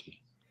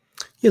generosity.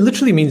 It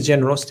literally means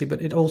generosity,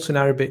 but it also in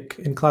Arabic,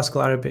 in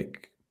classical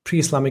Arabic,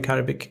 pre-Islamic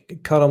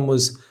Arabic, karam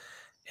was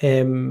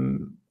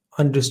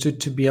understood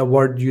to be a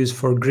word used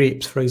for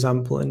grapes, for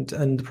example. And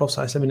the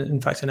Prophet,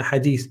 in fact, in a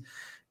hadith,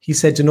 he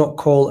said, do not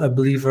call a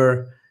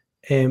believer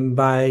do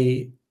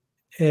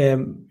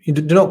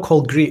not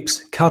call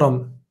grapes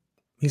karam.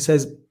 He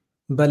says,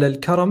 bal al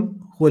karam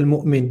huwa al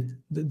mu'min.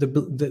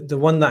 The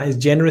one that is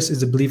generous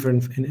is a believer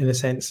in a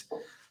sense.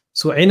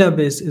 So inab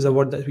is a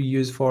word that we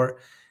use for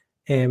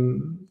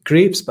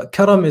grapes, but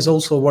karam is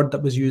also a word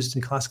that was used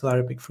in classical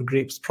Arabic for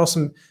grapes.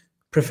 Prophet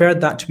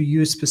preferred that to be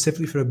used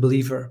specifically for a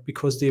believer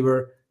because they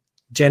were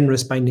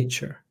generous by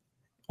nature,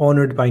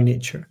 honored by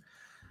nature,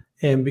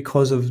 and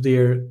because of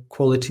their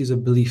qualities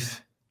of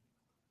belief.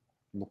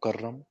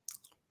 Mukarram.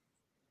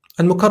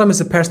 And mukarram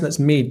is a person that's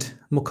made.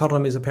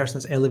 Mukarram is a person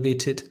that's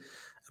elevated,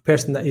 a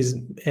person that is,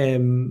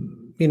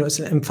 it's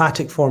an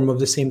emphatic form of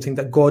the same thing,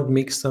 that God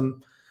makes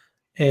them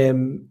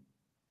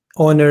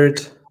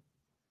honored,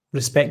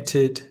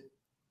 respected,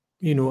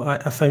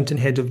 a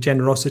fountainhead of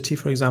generosity,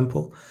 for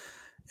example.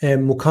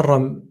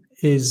 Mukarram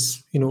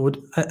is,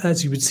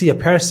 as you would see, a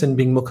person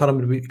being mukarram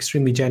would be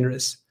extremely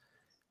generous.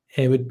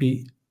 It would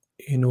be,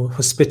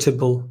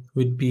 hospitable,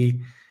 would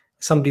be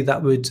somebody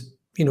that would,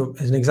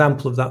 as an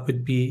example of that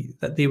would be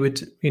that they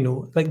would,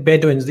 like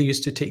Bedouins, they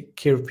used to take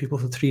care of people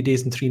for 3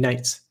 days and 3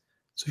 nights.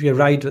 So if you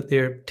arrived at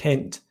their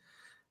tent,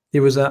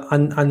 there was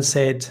an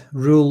unsaid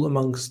rule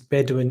amongst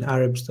Bedouin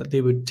Arabs that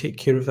they would take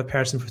care of a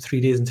person for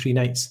 3 days and 3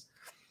 nights.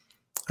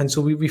 And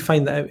so we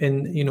find that out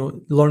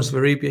in, Lawrence of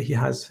Arabia. He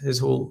has his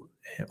whole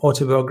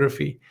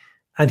autobiography,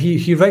 and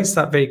he writes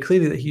that very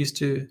clearly, that he used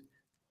to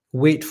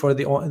wait for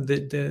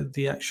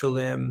the actual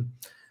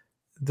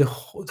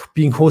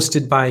being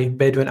hosted by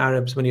Bedouin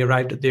Arabs when he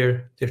arrived at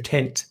their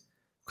tent,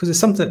 because it's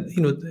something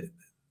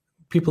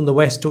people in the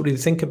West don't really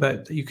think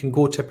about, that you can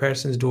go to a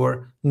person's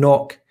door,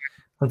 knock,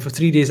 and for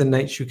 3 days and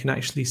nights you can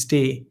actually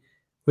stay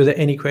without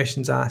any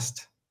questions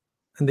asked,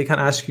 and they can't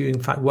ask you,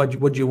 in fact, what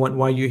do you want,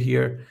 why are you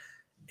here.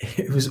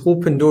 It was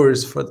open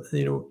doors for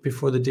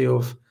before the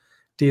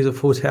days of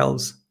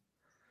hotels.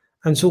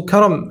 And so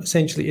karam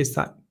essentially is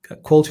that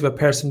quality of a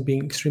person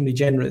being extremely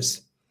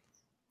generous.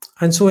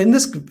 And so in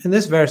this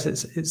verse,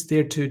 it's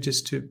there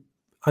to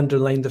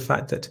underline the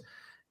fact that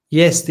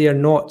yes, they are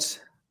not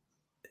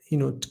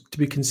to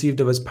be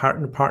conceived of as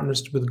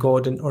partners with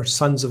God or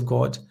sons of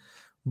God,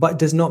 but it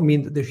does not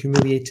mean that they're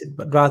humiliated,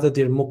 but rather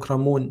they're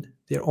mukramun,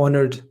 they're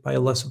honored by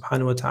Allah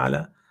subhanahu wa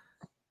ta'ala.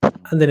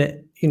 And then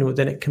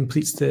it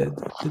completes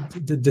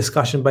the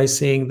discussion by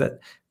saying that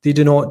they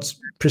do not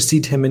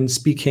precede him in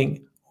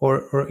speaking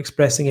or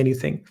expressing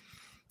anything,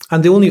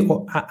 and they only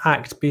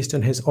act based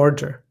on his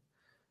order.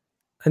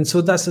 And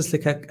so that's just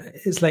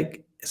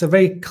it's a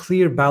very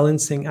clear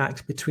balancing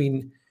act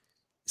between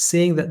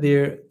saying that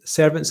they're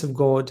servants of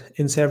God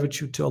in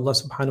servitude to Allah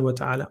subhanahu wa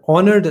ta'ala,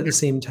 honored at the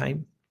same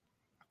time,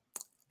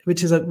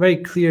 which is a very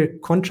clear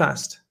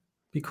contrast,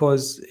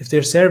 because if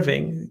they're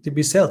serving, they'd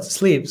be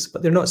slaves,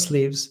 but they're not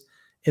slaves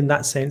in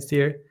that sense.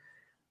 They're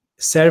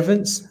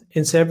servants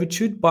in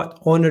servitude, but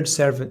honored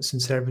servants in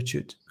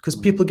servitude, because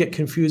people get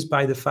confused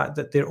by the fact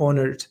that they're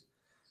honored,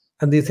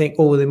 and they think,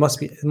 oh, it must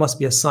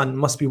be a son,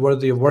 must be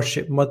worthy of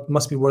worship,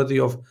 must be worthy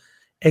of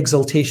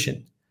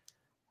exaltation.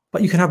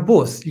 But you can have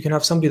both. You can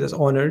have somebody that's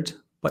honored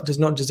but does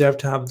not deserve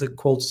to have the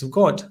qualities of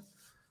God.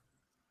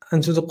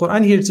 And so the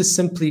Quran here is just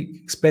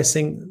simply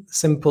expressing a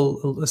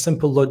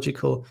simple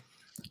logical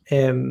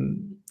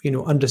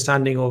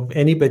understanding of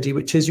anybody,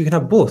 which is you can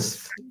have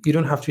both. You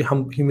don't have to be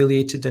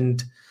humiliated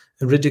and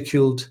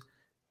ridiculed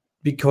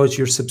because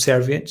you're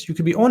subservient. You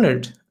could be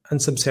honored and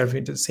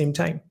subservient at the same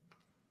time.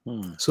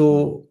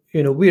 So,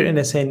 we're in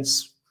a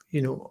sense,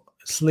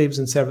 slaves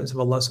and servants of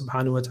Allah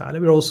subhanahu wa ta'ala.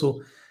 We're also,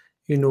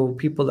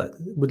 people that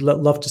would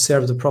love to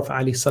serve the Prophet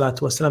alayhi salatu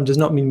wasalam. Does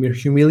not mean we're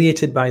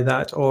humiliated by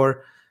that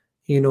or,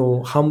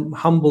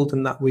 humbled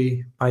in that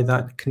way by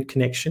that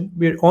connection.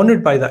 We're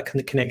honored by that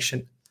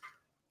connection.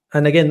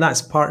 And again,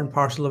 that's part and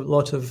parcel of a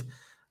lot of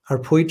our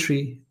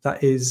poetry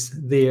that is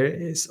there.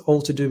 It's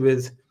all to do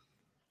with,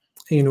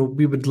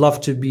 we would love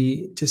to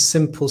be just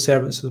simple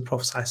servants of the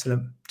Prophet sallallahu alaihi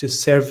wasallam,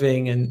 just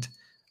serving and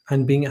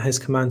being at his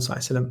command sallallahu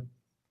alaihi wasallam.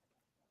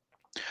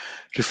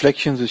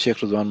 Reflections with Sheikh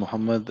Ridwan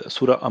Muhammad.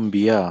 Surah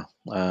Anbiya,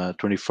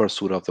 21st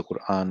Surah of the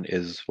Quran,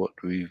 is what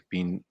we've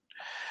been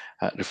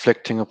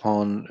reflecting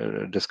upon,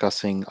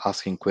 discussing,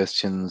 asking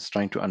questions,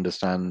 trying to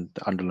understand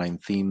the underlying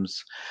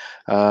themes.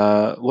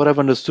 What I've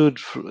understood,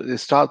 it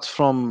starts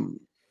from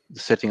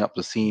setting up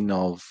the scene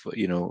of,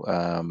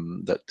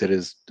 that there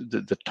is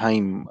the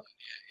time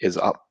is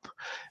up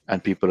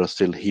and people are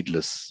still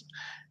heedless.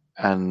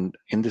 And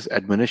in this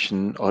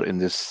admonition, or in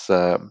this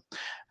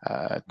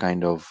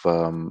kind of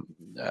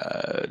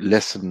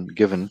lesson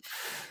given,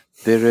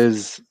 there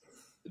is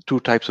two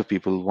types of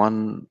people.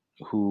 One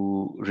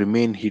who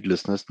remain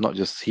heedlessness, not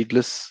just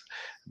heedless,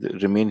 they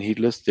remain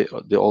heedless,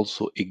 they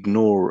also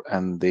ignore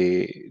and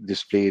they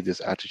display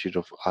this attitude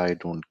of I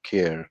don't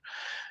care.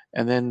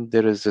 And then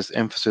there is this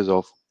emphasis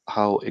of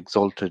how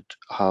exalted,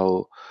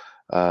 how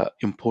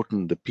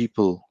important the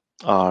people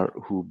are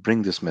who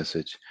bring this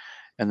message,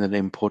 and then the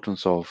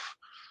importance of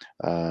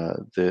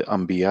the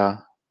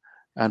Anbiya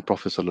and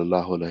Prophet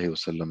sallallahu alaihi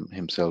wasallam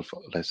himself,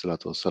 alayhi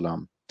salatu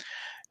wasalam.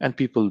 And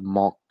people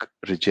mock,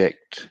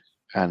 reject,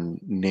 and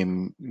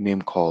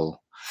name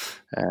call,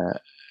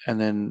 and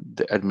then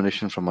the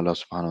admonition from Allah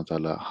subhanahu wa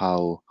ta'ala,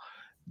 how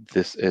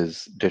this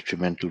is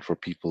detrimental for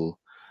people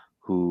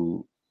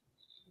who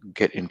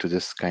get into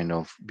this kind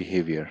of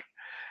behavior.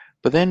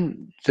 But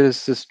then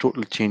there's this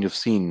total change of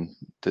scene.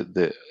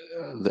 The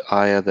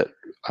ayah that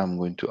I'm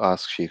going to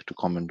ask Sheikh to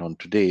comment on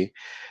today,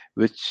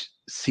 which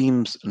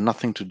seems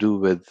nothing to do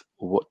with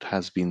what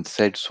has been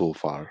said so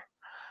far,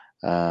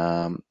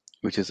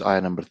 which is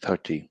ayah number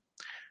 30.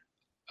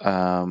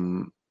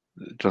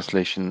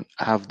 Translation: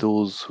 have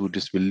those who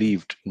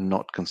disbelieved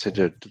not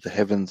considered the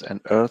heavens and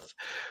earth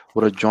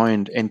were a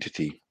joined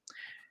entity,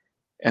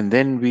 and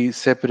then we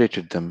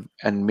separated them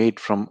and made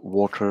from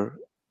water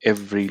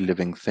every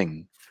living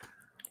thing,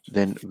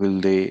 then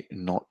will they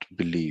not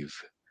believe?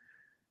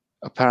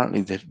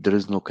 Apparently there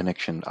is no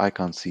connection. I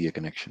can't see a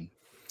connection.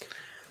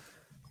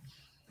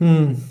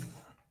 Yeah,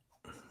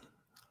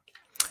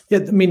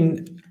 I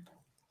mean,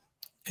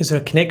 is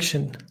there a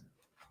connection?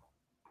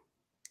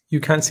 You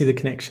can't see the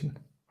connection.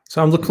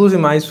 So I'm closing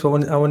my eyes, so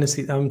I want to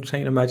see. I'm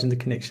trying to imagine the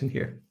connection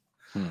here.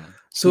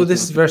 So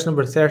this is verse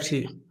number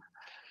 30.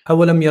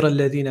 أَوَلَمْ يَرَ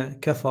الَّذِينَ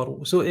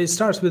كَفَرُوا. So it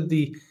starts with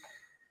the...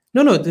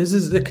 No, this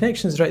is the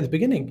connection is right at the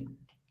beginning.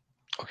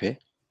 Okay.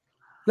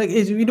 Like,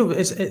 it's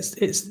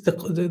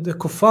the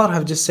kuffar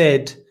have just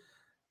said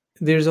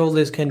there's all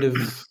this kind of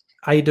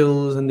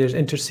idols and there's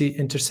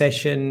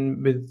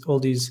intercession with all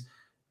these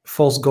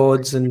false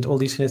gods and all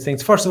these kind of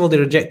things. First of all, they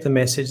reject the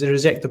message. They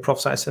reject the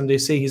Prophet and they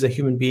say he's a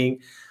human being.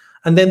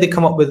 And then they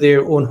come up with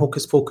their own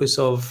hocus pocus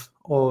of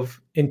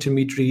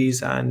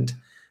intermediaries and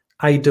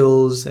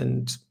idols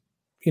and,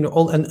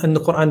 all, and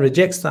the Quran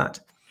rejects that.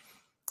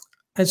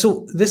 And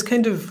so this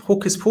kind of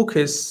hocus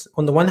pocus,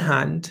 on the one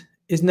hand,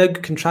 is now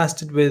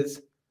contrasted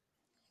with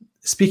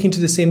speaking to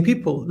the same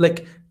people.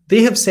 Like,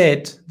 they have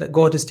said that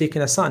God has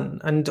taken a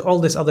son and all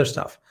this other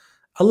stuff.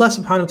 Allah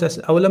subhanahu wa ta'ala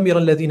says, أَوَلَمْ يَرَ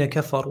الَّذِينَ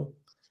كَفَرُوا.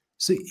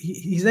 So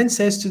he then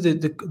says to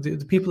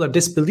the people who are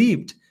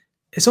disbelieved,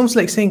 it's almost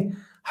like saying,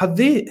 have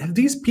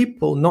these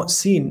people not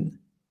seen?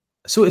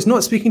 So it's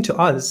not speaking to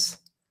us.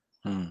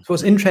 So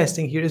what's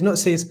interesting here is not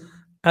says,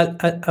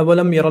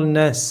 أَوَلَمْ يَرَ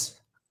النَّاسِ.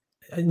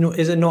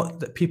 Is it not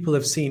that people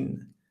have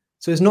seen?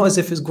 So it's not as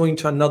if it's going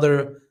to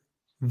another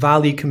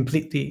valley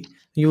completely.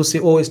 You will say,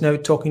 oh, it's now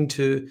talking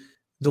to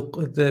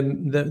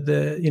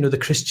the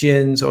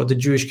Christians or the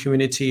Jewish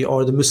community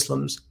or the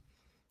Muslims,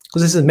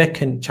 because this is a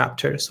Meccan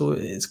chapter, so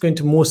it's going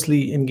to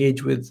mostly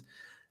engage with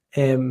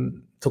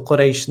the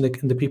Quraysh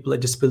and the people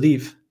that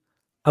disbelieve.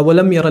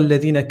 أَوَلَمْ يَرَ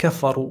الَّذِينَ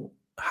كَفَرُوا.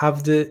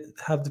 Have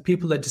the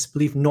people that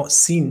disbelieve not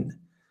seen?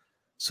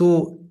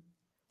 So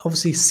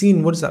obviously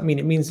seen, what does that mean?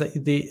 It means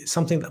that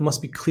something that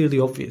must be clearly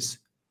obvious.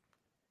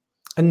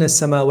 أن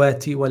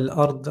السماوات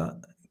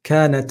والأرض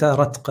كانتا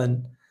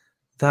رتقا,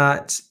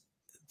 that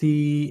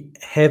the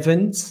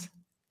heavens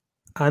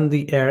and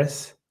the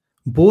earth,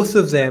 both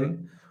of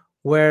them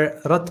were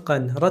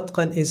ratqan.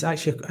 Ratqan is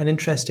actually an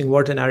interesting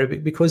word in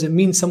Arabic because it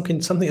means something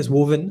is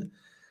woven,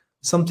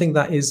 something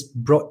that is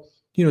brought,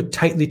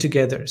 tightly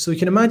together. So you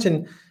can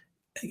imagine,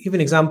 give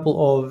an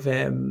example of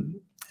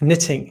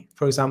knitting,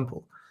 for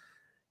example.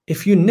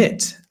 If you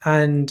knit,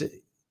 and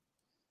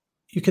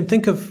you can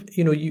think of,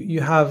 you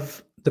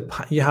have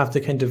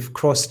the kind of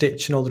cross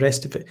stitch and all the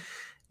rest of it.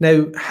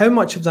 Now, how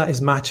much of that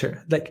is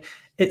matter? Like,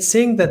 it's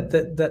saying that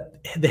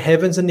the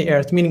heavens and the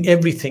earth, meaning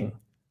everything.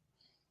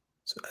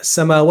 So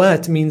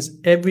samawat means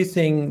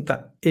everything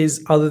that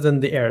is other than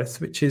the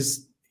earth, which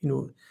is,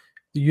 the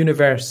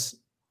universe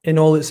in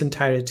all its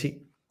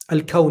entirety.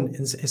 Al-Kawn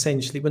is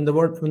essentially, when the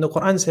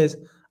Quran says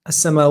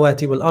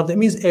as-samawati wal-ard, it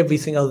means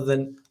everything other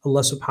than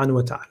Allah subhanahu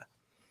wa ta'ala.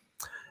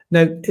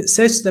 Now, it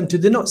says to them, do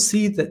they not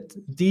see that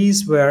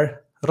these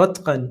were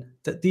ratqan,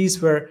 that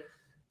these were,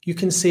 you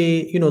can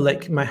say,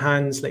 like my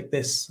hands like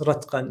this,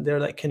 ratqan, they're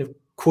like kind of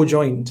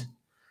co-joined.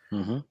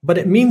 Mm-hmm. But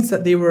it means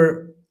that they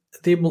were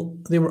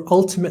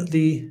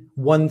ultimately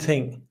one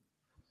thing.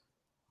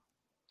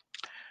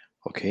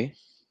 Okay.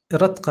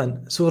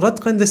 Ratqan. So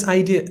ratqan, this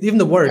idea, even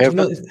the word,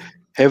 heavens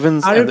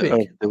Arabic, and the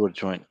earth, they were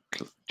joined.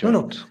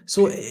 No.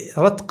 So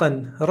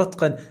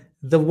ratqan.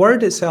 The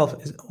word itself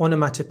is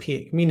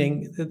onomatopoeic,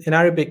 meaning in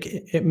Arabic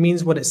it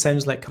means what it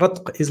sounds like.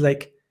 Ratq is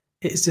like,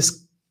 it's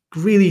just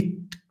really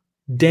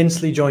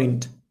densely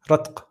joined.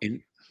 Ratq.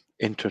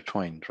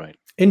 Intertwined, right?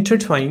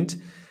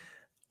 Intertwined,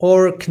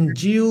 or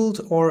congealed,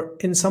 or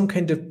in some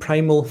kind of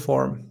primal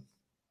form.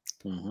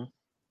 Mm-hmm.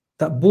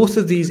 That both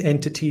of these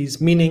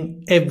entities,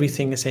 meaning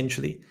everything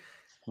essentially.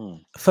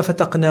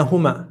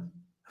 فَفَتَقْنَاهُمَا.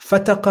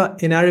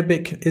 Fataqa in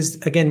Arabic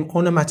is again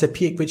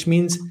onomatopoeic, which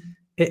means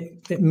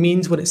it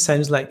means what it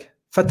sounds like.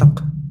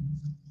 Fataq.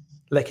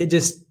 Like it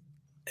just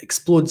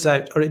explodes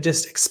out, or it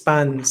just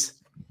expands.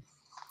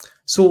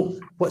 So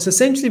what's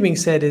essentially being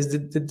said is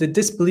that the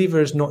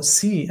disbelievers not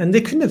see, and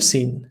they couldn't have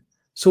seen.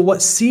 So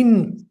what's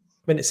seen,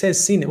 when it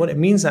says seen, what it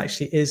means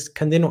actually is,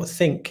 can they not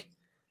think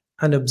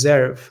and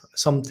observe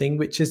something,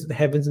 which is the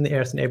heavens and the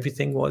earth and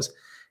everything was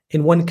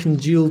in one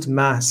congealed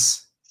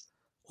mass,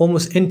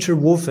 almost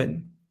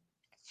interwoven.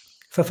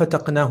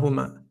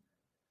 فَفَتَقْنَاهُمَا.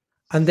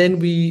 And then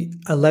we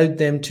allowed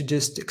them to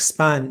just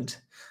expand.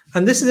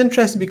 And this is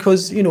interesting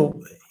because,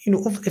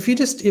 if you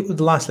just, it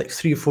would last like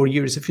 3 or 4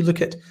 years. If you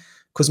look at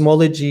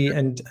cosmology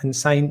and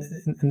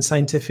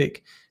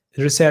scientific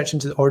research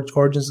into the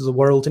origins of the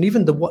world, and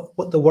even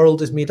what the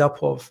world is made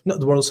up of, not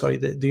the world, sorry,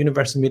 the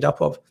universe is made up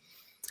of.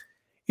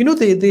 I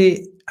think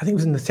it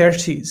was in the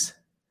 30s,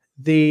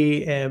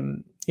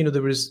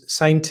 there was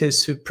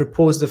scientists who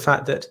proposed the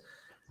fact that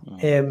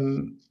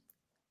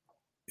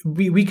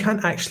we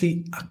can't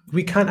actually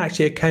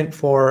account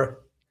for,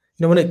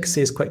 I want to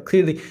say this quite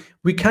clearly,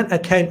 we can't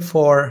account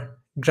for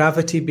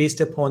gravity based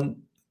upon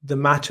the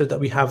matter that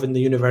we have in the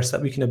universe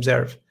that we can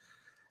observe.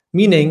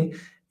 Meaning,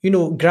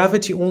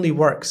 gravity only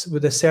works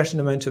with a certain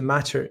amount of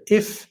matter.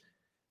 If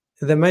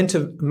the amount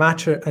of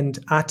matter and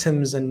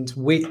atoms and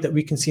weight that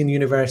we can see in the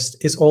universe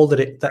is all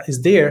that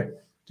is there,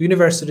 the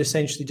universe would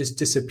essentially just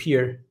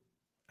disappear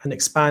and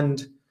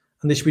expand,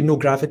 and there should be no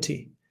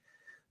gravity.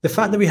 The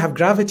fact that we have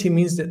gravity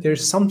means that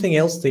there's something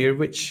else there,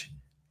 which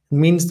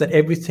means that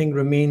everything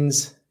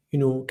remains,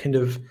 kind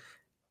of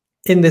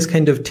in this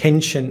kind of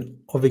tension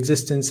of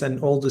existence, and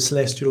all the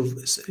celestial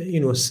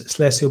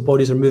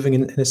bodies are moving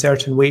in a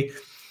certain way.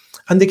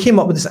 And they came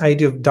up with this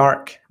idea of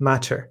dark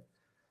matter.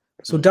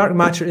 So dark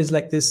matter is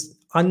like this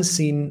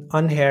unseen,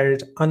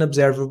 unheard,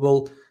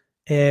 unobservable,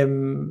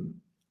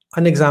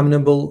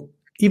 unexaminable.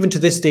 Even to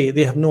this day,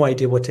 they have no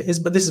idea what it is.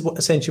 But this is what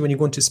essentially, when you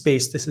go into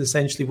space, this is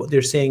essentially what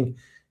they're saying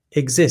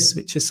exists,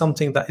 which is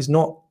something that is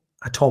not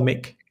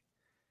atomic,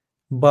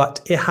 but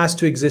it has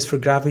to exist for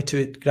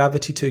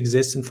gravity to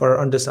exist, and for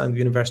our understanding of the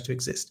universe to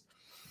exist.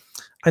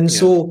 And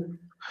so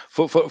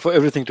for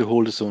everything to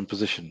hold its own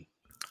position.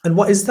 And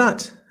what is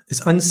that?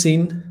 It's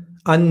unseen,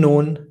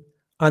 unknown,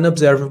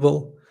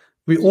 unobservable.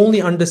 We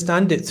only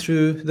understand it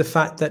through the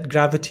fact that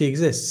gravity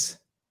exists.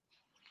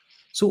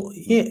 So,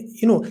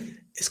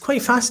 it's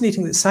quite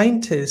fascinating that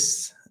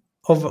scientists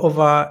of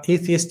our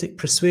atheistic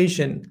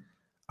persuasion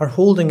are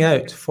holding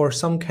out for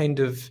some kind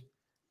of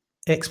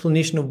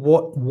explanation of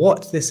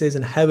what this is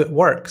and how it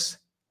works,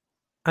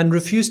 and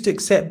refuse to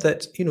accept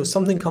that,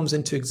 something comes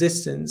into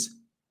existence,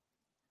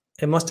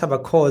 it must have a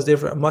cause,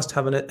 therefore it must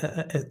have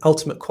an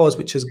ultimate cause,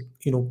 which is,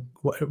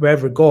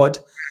 wherever God,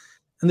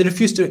 and they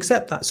refuse to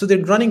accept that. So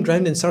they're running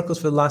around in circles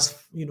for the last,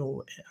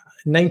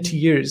 90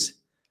 years,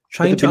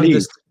 trying to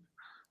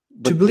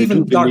believe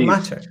in dark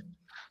matter.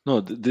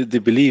 No, they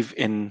believe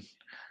in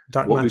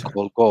dark what matter. We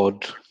call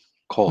God.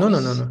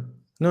 Cause.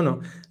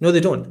 No, they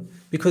don't,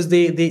 because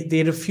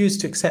they refuse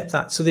to accept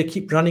that. So they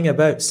keep running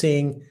about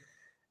saying,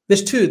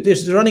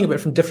 they're running about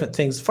from different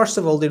things. First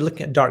of all, they're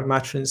looking at dark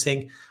matter and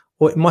saying,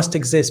 it must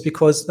exist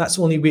because that's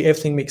the only way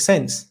everything makes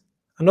sense.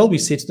 And all we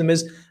say to them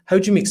is, how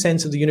do you make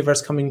sense of the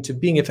universe coming to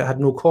being if it had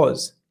no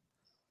cause?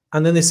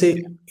 And then they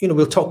say,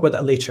 we'll talk about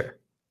that later.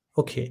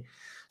 Okay.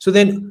 So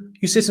then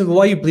you say to them, well,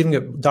 why are you believing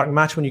in dark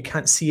matter when you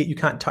can't see it, you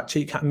can't touch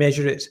it, you can't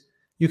measure it?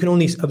 You can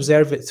only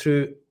observe it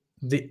through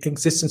the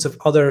existence of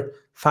other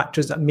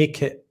factors that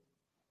make it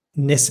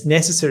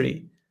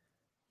necessary.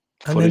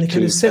 And then they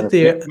kind of sit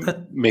there.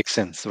 Makes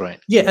sense, right?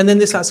 Yeah, and then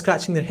they start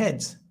scratching their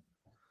heads.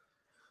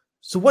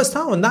 So what's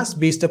that one? That's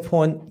based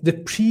upon the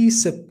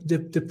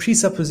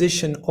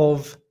presupposition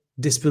of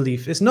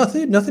disbelief. It's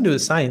nothing to do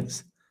with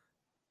science.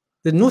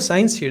 There's no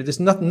science here. There's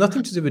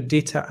nothing to do with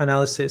data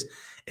analysis.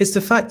 It's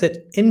the fact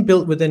that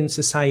inbuilt within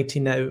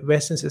society now,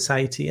 Western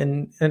society,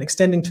 and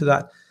extending to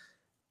that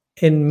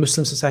in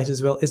Muslim society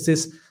as well, is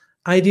this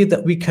idea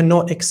that we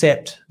cannot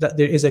accept that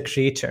there is a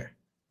creator.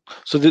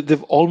 So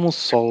they've almost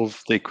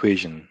solved the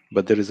equation,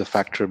 but there is a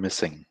factor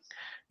missing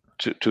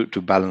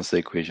to balance the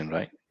equation,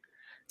 right?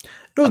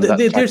 No,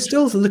 they're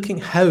still looking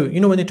how.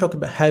 When they talk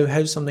about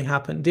how something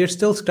happened, they're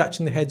still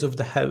scratching their heads over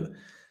the how.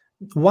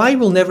 Why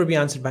will never be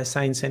answered by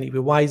science anyway.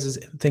 Why is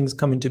things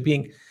come into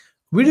being?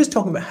 We're just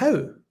talking about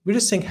how. We're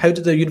just saying, how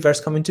did the universe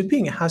come into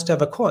being? It has to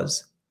have a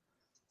cause.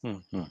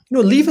 Mm-hmm.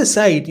 Leave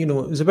aside,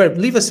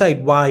 leave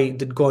aside why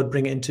did God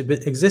bring it into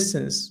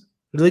existence.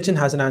 Religion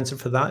has an answer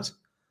for that.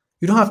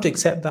 You don't have to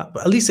accept that,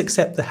 but at least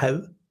accept the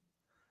how.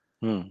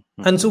 Mm-hmm.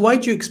 And so why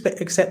do you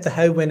accept the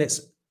how when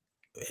it's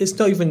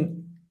not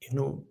even,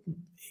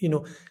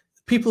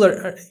 people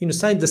are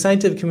the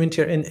scientific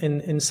community are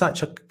in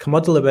such a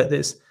camuddle about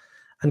this.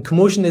 And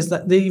commotion is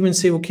that they even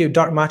say, okay,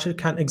 dark matter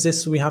can't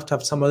exist, so we have to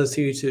have some other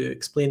theory to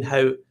explain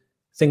how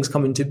things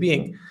come into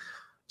being.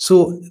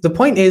 So the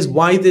point is,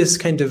 why this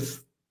kind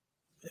of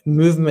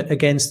movement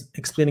against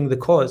explaining the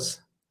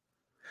cause?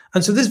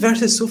 And so this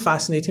verse is so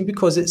fascinating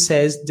because it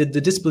says, did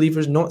the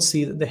disbelievers not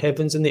see that the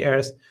heavens and the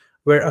earth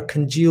were a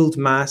congealed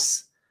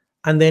mass,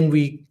 and then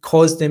we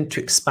caused them to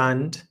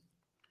expand?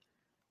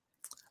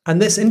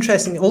 And that's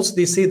interesting. Also,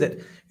 they say that,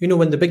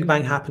 when the Big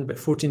Bang happened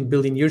about 14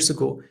 billion years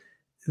ago,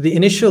 the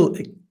initial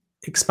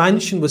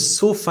expansion was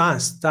so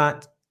fast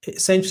that it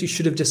essentially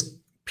should have just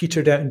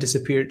petered out and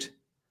disappeared.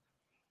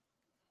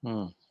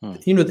 Mm-hmm.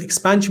 The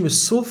expansion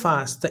was so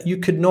fast that you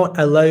could not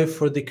allow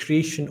for the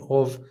creation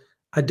of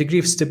a degree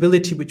of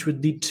stability which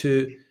would lead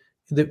to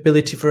the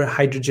ability for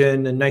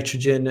hydrogen and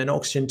nitrogen and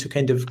oxygen to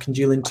kind of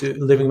congeal into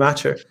living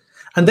matter.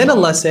 And then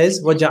Allah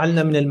says,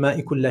 وَجَعَلْنَا مِنَ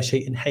الْمَاءِ كُلَّ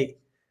شَيْءٍ حَيٍّ.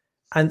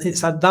 And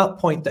it's at that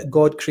point that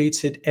God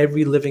created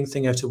every living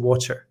thing out of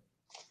water.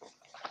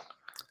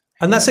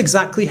 And that's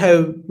exactly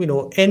how,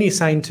 any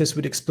scientist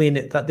would explain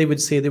it, that they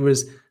would say there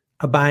was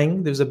a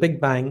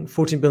big bang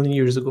 14 billion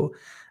years ago,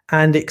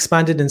 and it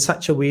expanded in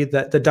such a way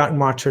that the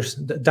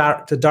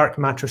dark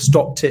matter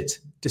stopped it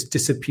just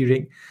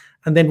disappearing.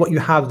 And then what you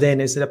have then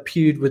is a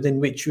period within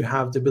which you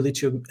have the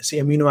ability of, say,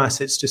 amino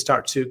acids to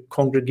start to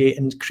congregate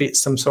and create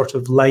some sort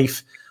of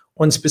life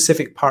on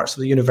specific parts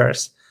of the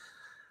universe.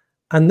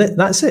 And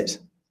that's it.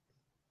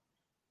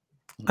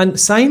 And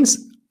science,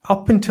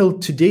 up until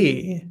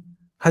today,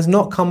 has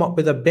not come up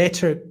with a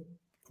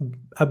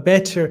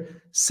better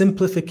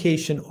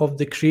simplification of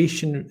the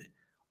creation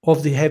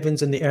of the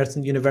heavens and the earth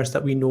and the universe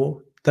that we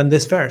know than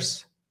this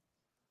verse.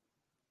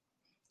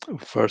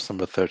 Verse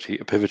number 30,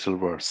 a pivotal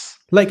verse.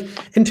 Like,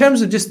 in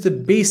terms of just the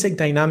basic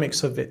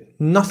dynamics of it,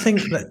 nothing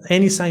that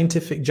any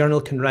scientific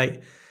journal can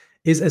write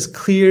is as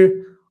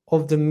clear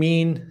of the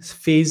main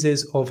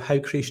phases of how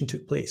creation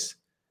took place.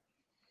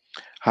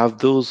 Have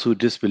those who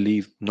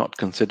disbelieve not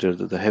considered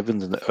that the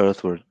heavens and the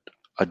earth were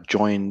a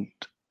joint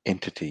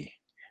entity,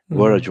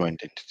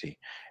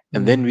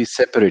 and then we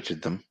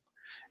separated them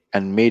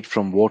and made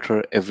from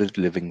water every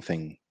living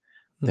thing?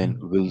 Then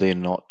will they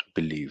not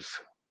believe?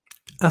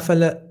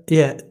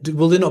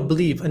 Will they not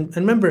believe? And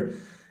remember,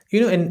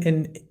 in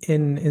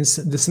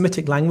the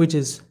Semitic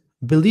languages,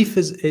 belief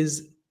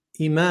is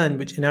iman,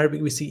 which in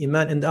Arabic we see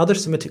iman. In the other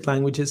Semitic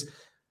languages,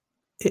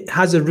 it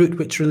has a root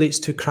which relates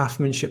to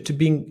craftsmanship,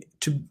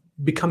 to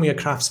becoming a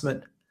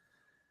craftsman.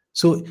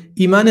 So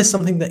iman is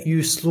something that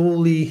you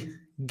slowly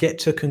get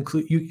to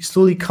you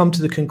slowly come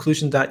to the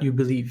conclusion that you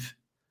believe.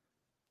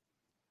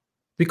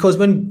 Because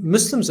when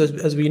Muslims,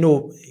 as we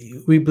know,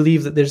 we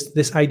believe that there's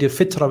this idea of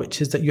fitra,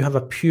 which is that you have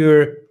a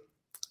pure,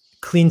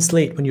 clean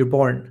slate when you're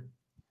born.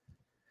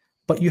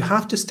 But you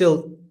have to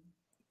still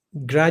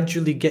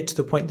gradually get to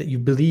the point that you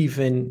believe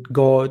in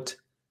God,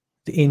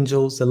 the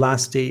angels, the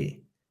last day,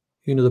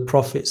 the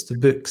prophets, the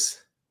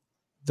books,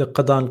 the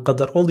qada and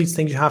qadar, all these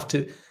things. You have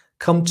to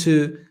come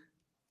to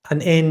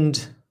an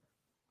end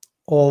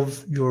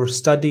of your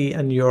study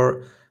and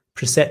your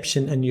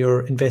perception and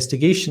your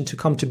investigation to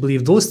come to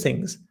believe those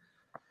things.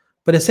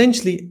 But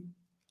essentially,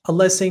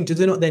 Allah is saying, do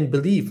they not then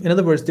believe? In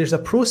other words, there's a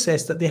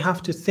process that they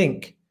have to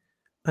think.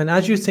 And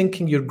as you're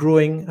thinking, you're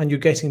growing and you're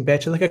getting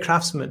better, like a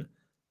craftsman.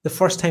 The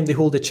first time they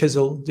hold a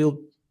chisel, they'll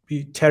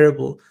be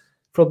terrible.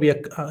 Probably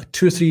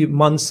 2 or 3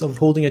 months of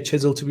holding a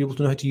chisel to be able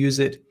to know how to use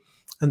it.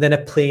 And then a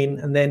plane,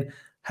 and then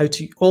how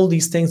to, all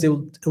these things, it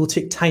will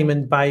take time.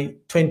 And by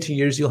 20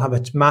 years, you'll have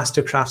a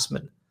master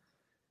craftsman.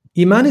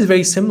 Iman is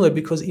very similar,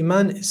 because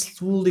Iman is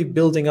slowly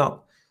building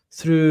up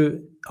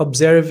through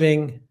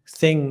observing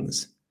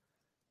things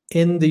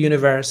in the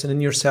universe and in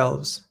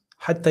yourselves,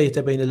 حتى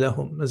يتبين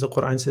لهم, as the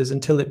Quran says,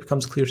 until it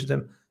becomes clear to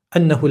them,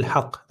 أنه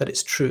الحق, that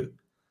it's true.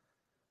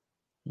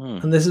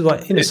 And this is why,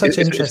 such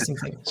an interesting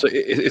thing. So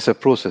it's a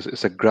process.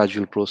 It's a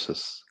gradual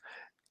process.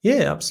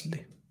 Yeah,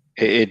 absolutely.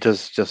 It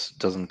just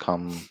doesn't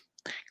come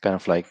kind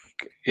of like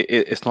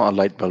it's not a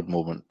light bulb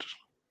moment.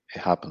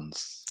 It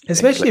happens.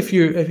 Especially if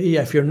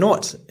you're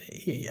not,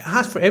 it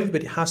has, for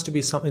everybody, it has to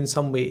be in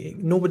some way.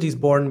 Nobody's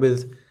born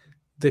with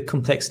the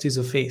complexities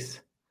of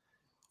faith.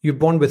 You're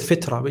born with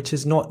fitra, which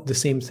is not the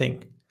same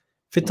thing.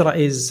 Fitra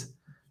is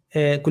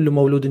كل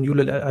مولود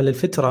يولد على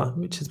الفطرة,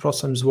 which is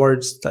Prophet's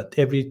words, that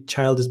every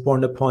child is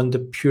born upon the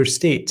pure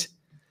state.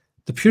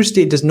 The pure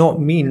state does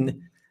not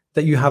mean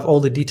that you have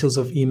all the details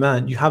of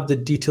Iman. You have the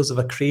details of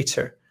a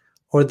creator,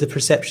 or the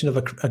perception of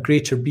a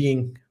greater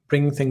being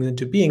bringing things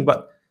into being,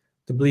 but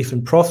the belief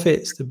in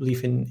prophets, the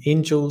belief in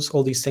angels,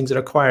 all these things are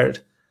acquired.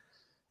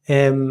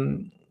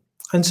 And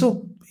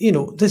so,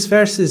 this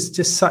verse is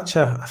just such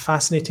a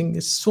fascinating,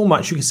 it's so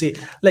much you can say.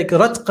 Like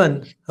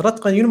ratqan,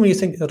 when you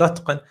think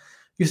ratqan,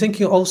 you're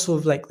thinking also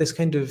of like this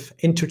kind of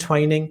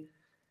intertwining,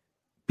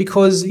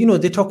 because,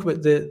 they talk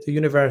about the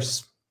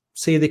universe,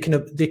 say they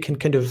can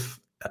kind of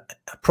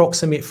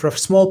approximate for a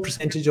small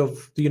percentage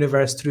of the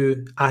universe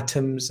through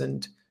atoms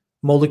and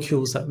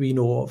molecules that we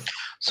know of.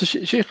 So,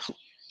 Sheikh,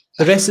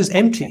 the rest is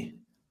empty.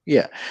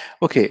 Yeah.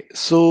 Okay.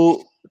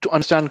 So to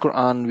understand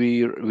Quran,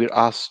 we're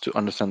asked to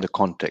understand the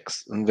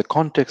context, and the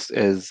context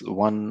is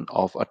one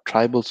of a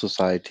tribal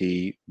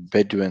society,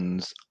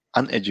 Bedouins,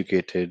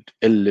 uneducated,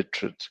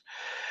 illiterate,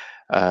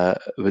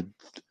 with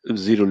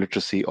zero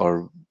literacy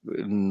or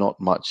not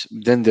much.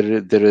 Then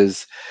there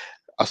is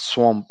a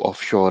swamp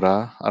of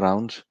shura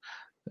around.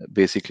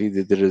 Basically,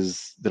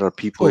 there are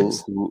people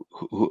Poets.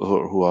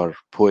 who are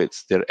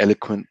poets. They're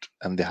eloquent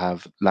and they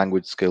have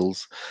language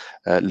skills.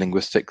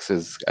 Linguistics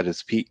is at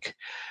its peak,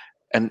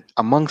 and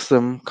amongst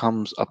them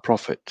comes a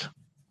prophet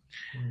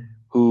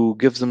who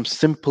gives them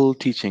simple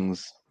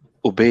teachings: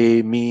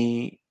 obey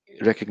me,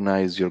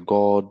 recognize your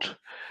God.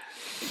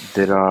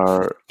 There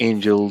are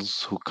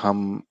angels who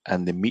come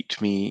and they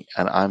meet me,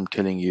 and I'm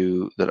telling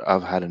you that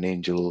I've had an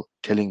angel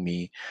telling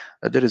me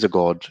that there is a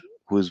God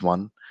who is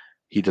one.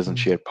 He doesn't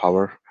share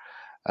power.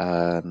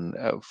 And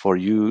for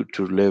you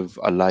to live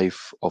a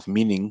life of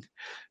meaning,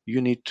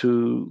 you need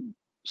to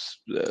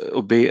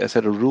obey a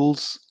set of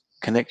rules,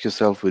 connect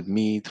yourself with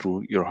me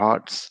through your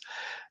hearts,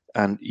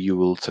 and you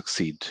will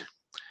succeed.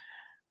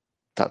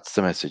 That's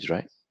the message,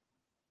 right?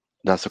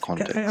 That's the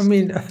context. I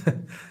mean,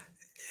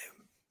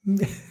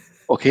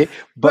 okay,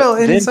 but well,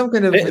 in then, some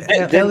kind of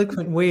then,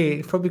 eloquent way,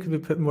 it probably could be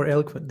put more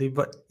eloquently,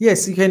 but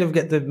yes, you kind of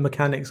get the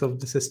mechanics of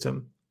the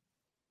system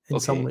in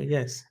some way,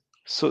 yes.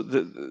 So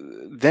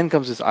then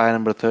comes this ayah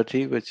number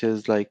 30, which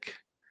is like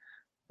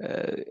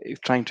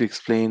trying to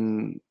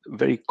explain a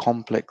very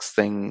complex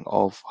thing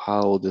of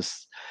how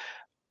this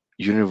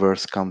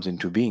universe comes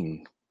into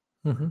being.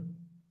 Mm-hmm.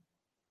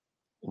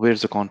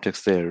 Where's the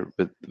context there?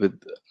 With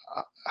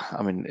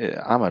I mean,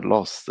 I'm at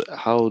loss.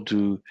 How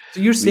do?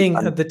 So you're saying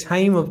at the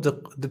time of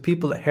the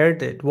people that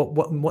heard it,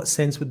 what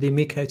sense would they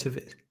make out of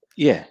it?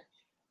 Yeah.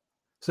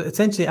 So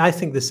essentially, I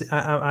think this.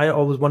 I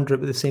always wonder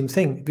about the same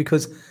thing,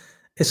 because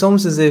it's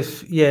almost as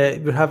if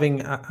we're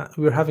having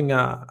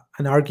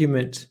an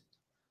argument,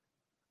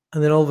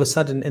 and then all of a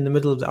sudden, in the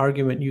middle of the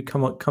argument, you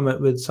come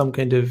out with some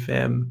kind of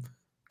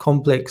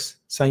complex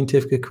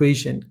scientific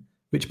equation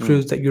which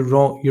proves that you're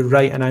wrong, you're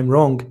right, and I'm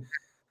wrong.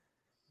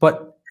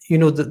 But the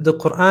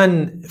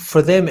Quran,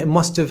 for them, it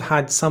must have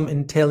had some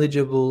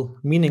intelligible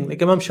meaning.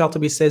 Like Imam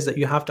Shatibi says that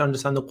you have to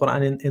understand the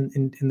Quran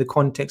in the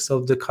context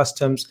of the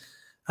customs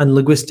and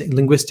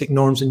linguistic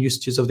norms and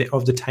usages of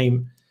the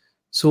time.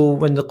 So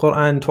when the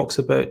Quran talks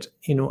about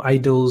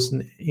idols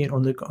and,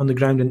 on the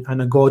ground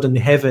and a God in the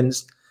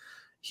heavens,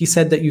 he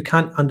said that you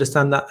can't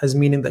understand that as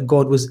meaning that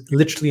God was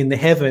literally in the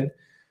heaven,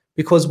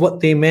 because what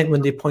they meant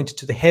when they pointed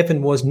to the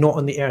heaven was not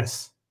on the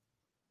earth.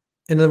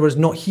 In other words,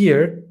 not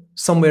here,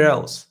 somewhere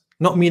else.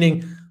 Not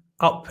meaning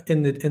up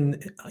in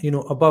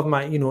above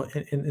my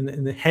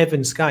in the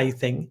heaven sky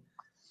thing,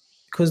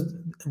 because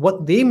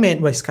what they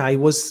meant by sky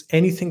was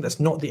anything that's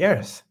not the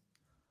earth.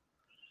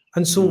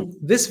 And so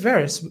this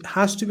verse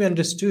has to be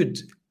understood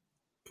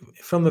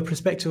from the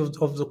perspective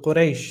of the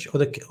Quraysh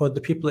or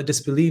the people that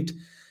disbelieved,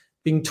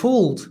 being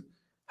told,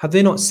 have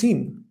they not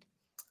seen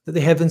that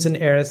the heavens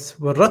and earth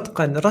were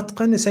ratqan?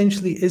 Ratqan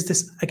essentially is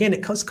this, again,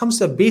 it comes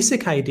to a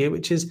basic idea,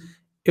 which is,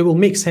 it will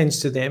make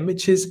sense to them,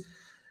 which is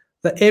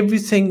that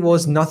everything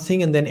was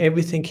nothing and then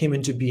everything came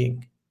into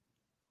being.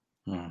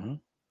 Mm-hmm.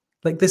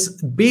 Like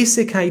this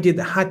basic idea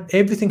that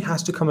everything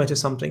has to come out of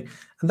something.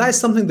 And that is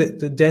something that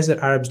the desert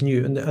Arabs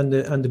knew, and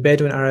the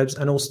Bedouin Arabs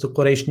and also the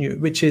Quraysh knew,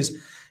 which is,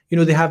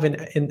 they have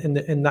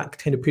in that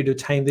kind of period of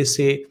time, they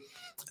say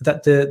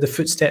that the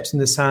footsteps in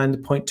the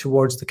sand point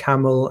towards the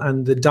camel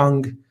and the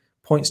dung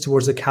points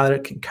towards the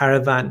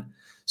caravan.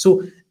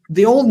 So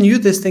they all knew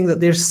this thing,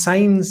 that there's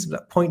signs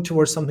that point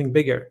towards something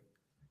bigger.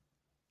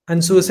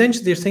 And so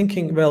essentially they're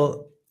thinking,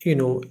 well,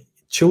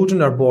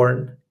 children are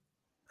born,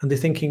 and they're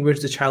thinking,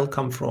 where's the child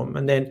come from?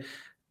 And then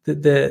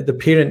the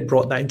parent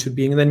brought that into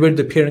being, and then where did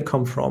the parent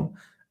come from?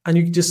 And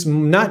you just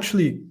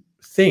naturally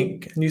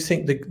think, and you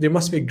think that there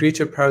must be a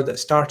greater power that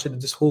started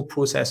this whole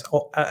process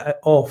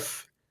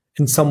off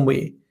in some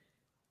way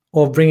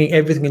of bringing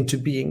everything into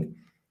being.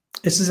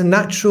 This is a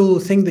natural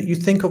thing that you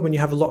think of when you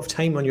have a lot of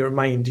time on your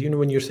mind. You know,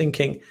 when you're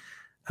thinking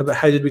about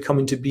how did we come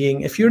into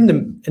being. If you're in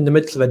the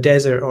middle of a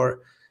desert, or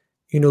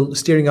you know,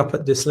 staring up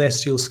at the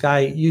celestial sky,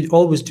 you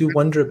always do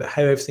wonder about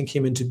how everything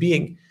came into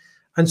being.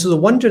 And so the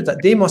wonder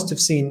that they must have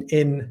seen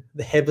in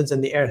the heavens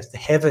and the earth, the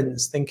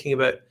heavens, thinking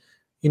about,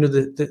 you know,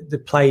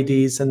 the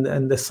Pleiades and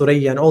the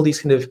Thuraya and all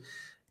these kind of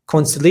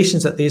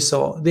constellations that they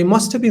saw, they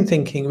must have been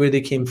thinking where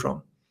they came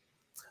from.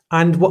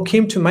 And what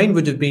came to mind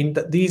would have been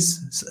that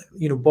these,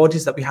 you know,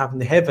 bodies that we have in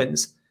the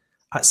heavens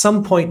at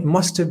some point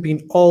must have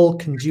been all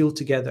congealed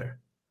together,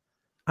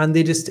 and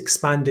they just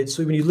expanded.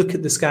 So when you look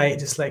at the sky,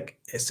 it's just like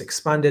it's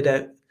expanded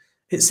out.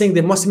 It's saying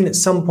they must have been at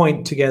some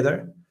point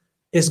together.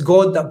 It's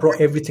God that brought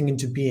everything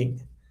into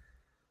being.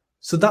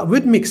 So that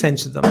would make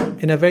sense to them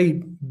in a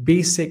very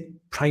basic,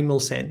 primal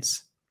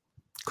sense.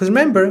 Because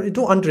remember,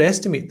 don't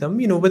underestimate them.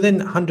 You know, within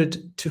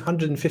 100 to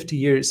 150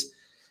 years,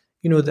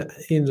 you know,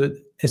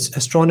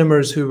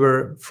 astronomers who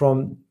were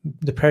from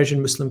the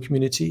Persian Muslim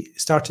community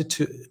started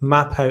to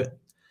map out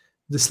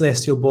the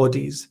celestial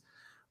bodies,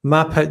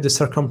 map out the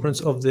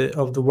circumference of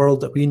the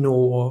world that we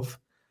know of,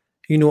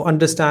 you know,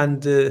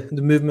 understand the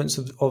movements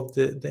of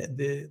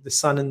the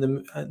sun and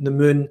the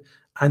moon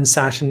and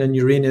Saturn and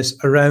Uranus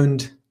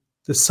around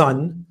the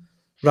sun,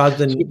 rather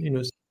than, you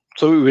know.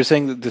 So we were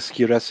saying that this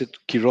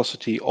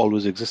curiosity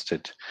always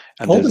existed.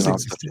 And always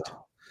existed.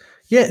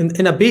 Yeah,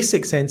 in a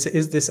basic sense, it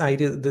is this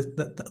idea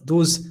that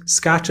those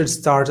scattered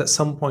stars at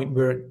some point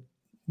were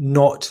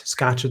not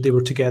scattered, they were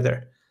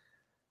together.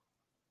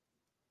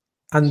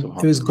 And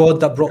it was God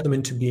that brought them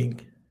into being.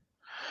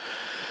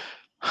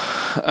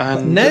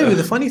 And now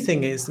the funny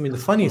thing is, I mean, the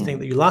funny thing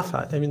that you laugh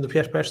at, I mean, the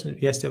person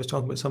yesterday I was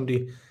talking about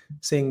somebody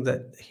saying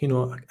that, you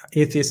know,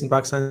 atheists in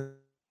Pakistan,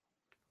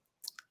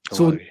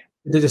 so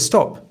they just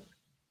stop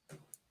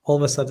all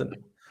of a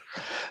sudden.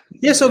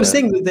 Yeah, so I was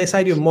saying that this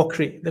idea of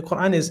mockery, the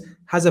Quran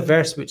has a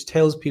verse which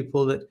tells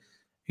people that,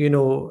 you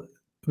know,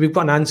 we've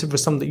got an answer for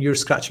something that you're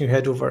scratching your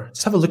head over.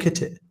 Just have a look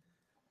at it.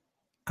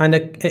 And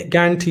it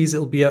guarantees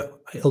it'll be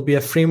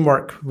a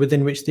framework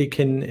within which they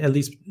can at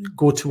least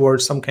go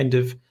towards some kind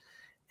of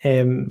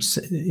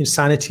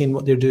sanity in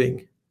what they're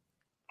doing.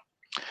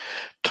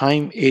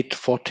 Time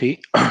 8:40.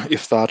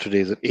 Iftar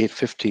today is at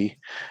 8:50,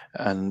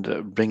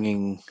 and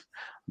bringing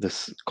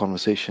this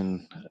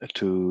conversation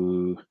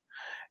to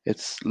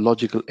its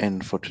logical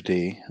end for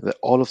today, that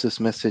all of this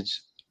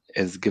message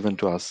is given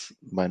to us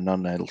by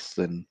none else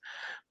than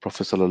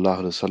Prophet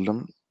Sallallahu Alaihi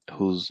Wasallam,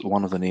 whose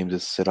one of the names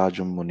is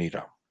Sirajum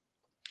Munira.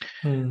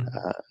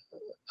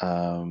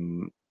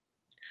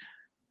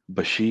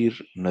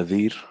 Bashir,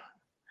 Nadir,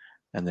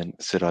 and then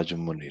Sirajum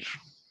Munir.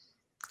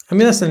 I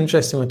mean, that's an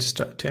interesting one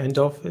to end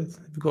off with.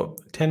 We've got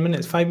 10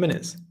 minutes, 5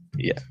 minutes.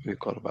 Yeah, we've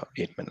got about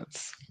 8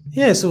 minutes.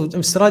 Yeah, so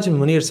Sirajum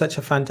Munir is such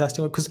a fantastic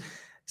one, because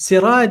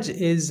Siraj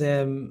is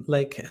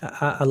like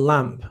a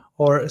lamp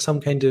or some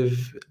kind of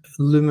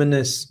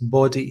luminous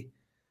body.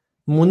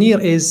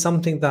 Munir is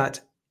something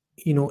that,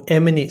 you know,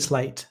 emanates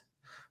light.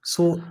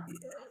 So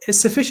it's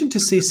sufficient to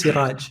say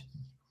Siraj.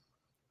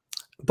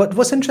 But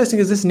what's interesting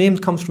is this name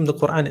comes from the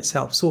Quran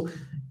itself. So,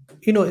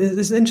 you know,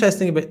 it's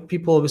interesting about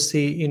people always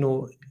say, you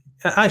know,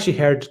 I actually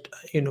heard,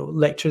 you know,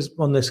 lectures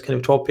on this kind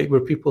of topic where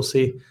people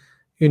say,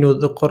 you know,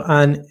 the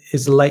Quran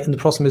is light and the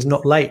Prophet is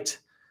not light.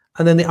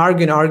 And then they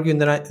argue,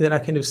 and then I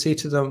kind of say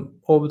to them,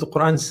 oh, the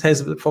Quran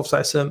says about the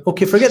Prophet,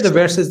 okay, forget the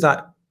verses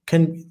that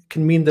can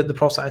mean that the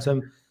Prophet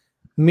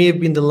may have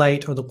been the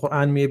light, or the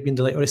Quran may have been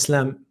the light, or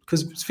Islam,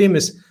 because it's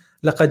famous.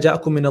 لَقَدْ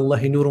جَاءَكُم مِّنَ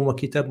اللَّهِ نُورٌ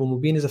وَكِتَابٌ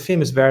مُبِينٌ is a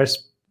famous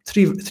verse.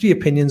 Three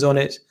opinions on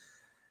it.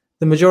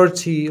 The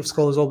majority of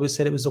scholars always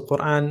said it was the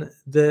Quran.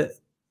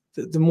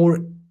 The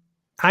more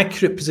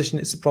accurate position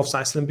is the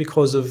Prophet,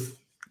 because of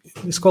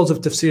the scholars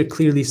of tafsir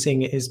clearly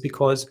saying it is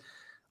because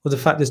of the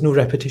fact there's no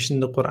repetition in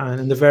the Quran,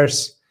 and the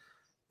verse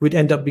would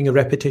end up being a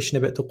repetition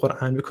about the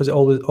Quran because it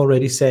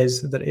already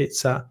says that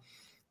it's a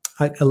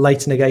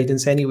light and a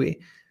guidance anyway.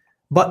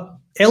 But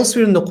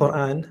elsewhere in the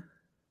Quran,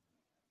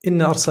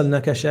 إِنَّا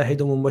أَرْسَلْنَاكَ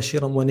شَاهِدًا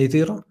وَمُبَشِّرًا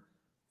وَنَذِيرًا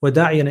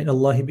وَدَاعِيًا إِلَى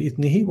اللَّهِ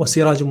بِإِذْنِهِ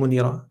وَسِرَاجًا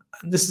مُنِيرًا.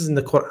 This is in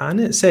the Quran.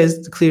 It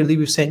says clearly,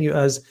 we've sent you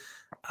as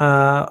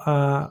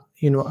a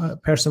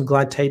person of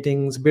glad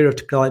tidings, bearer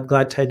of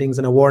glad tidings,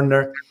 and a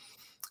warner,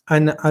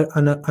 and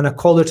a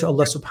caller to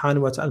Allah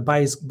subhanahu wa ta'ala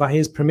by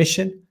his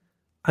permission,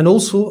 and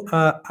also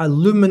a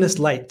luminous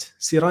light,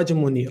 Siraj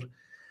Munir.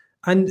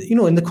 And, you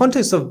know, in the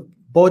context of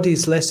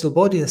bodies, celestial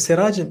bodies, a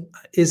Siraj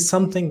is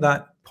something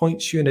that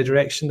points you in a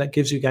direction that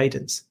gives you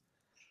guidance.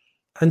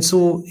 And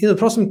so, you know, the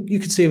Prophet, you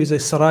could say, was a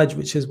Siraj,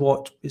 which is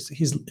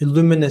he's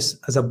luminous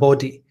as a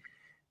body.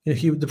 You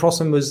know, the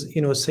Prophet was,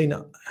 you know, saying,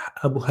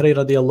 Abu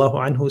Hurairah radiallahu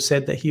anhu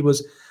said that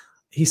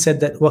he said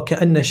that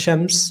وَكَأَنَّ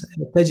الشَّمْسَ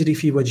تَجْرِي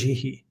فِي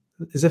وَجْهِهِ,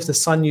 as if the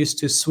sun used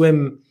to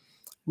swim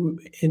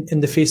in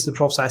the face of the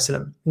Prophet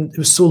ﷺ. It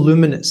was so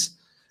luminous.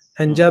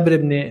 And Jabir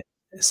ibn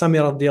Sami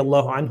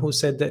radiallahu anhu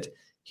said that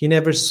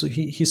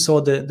he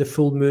saw the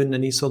full moon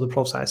and he saw the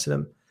Prophet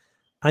ﷺ,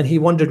 and he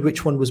wondered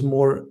which one was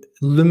more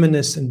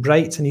luminous and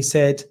bright. And he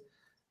said,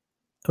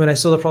 when I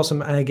saw the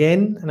Prophet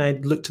again and I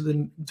looked at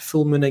the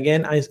full moon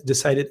again, I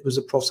decided it was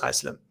the Prophet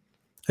ﷺ.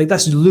 Like,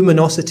 that's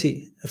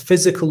luminosity, a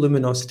physical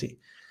luminosity.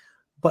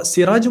 But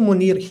Siraj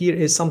Munir here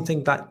is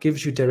something that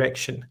gives you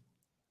direction.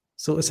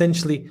 So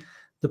essentially,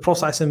 the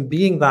Prophet ﷺ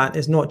being that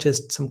is not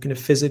just some kind of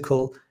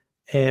physical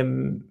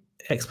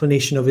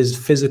explanation of his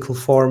physical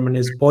form and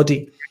his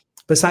body,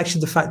 but it's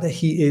actually the fact that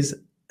he's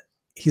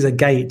a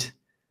guide,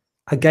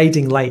 a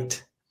guiding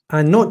light,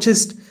 and not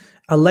just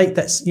a light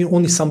that's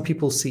only some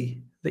people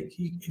see. Like,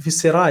 if it's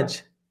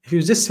Siraj, if it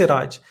was just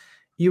Siraj,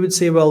 you would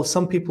say, well,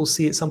 some people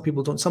see it, some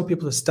people don't. Some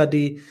people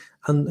study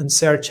and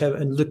search out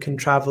and look and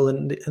travel,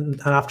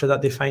 and after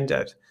that they find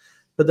out.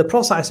 But the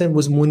Prophet ﷺ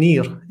was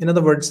Munir. In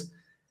other words,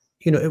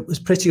 it was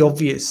pretty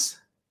obvious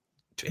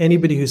to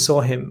anybody who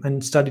saw him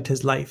and studied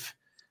his life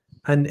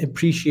and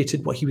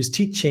appreciated what he was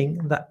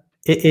teaching, that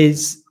it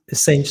is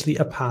essentially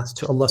a path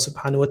to Allah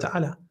subhanahu wa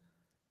ta'ala.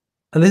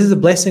 And this is the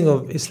blessing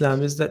of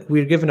Islam, is that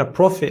we're given a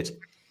prophet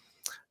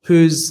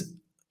whose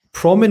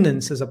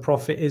prominence as a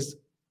prophet is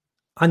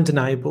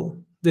undeniable.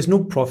 There's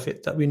no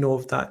prophet that we know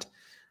of that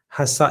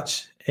has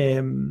such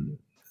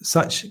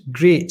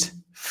great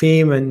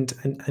fame and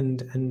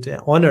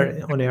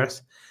honor on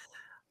earth.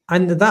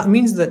 And that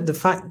means that the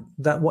fact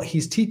that what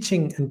he's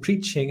teaching and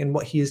preaching and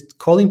what he is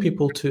calling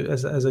people to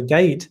as a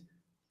guide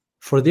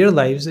for their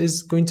lives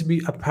is going to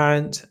be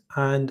apparent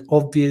and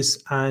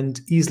obvious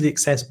and easily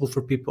accessible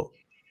for people.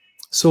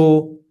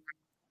 So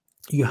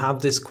you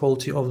have this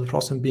quality of the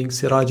Prophet being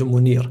Siraj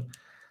Munir.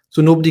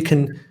 So nobody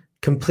can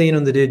complain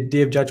on the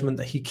day of judgment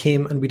that he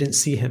came and we didn't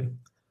see him,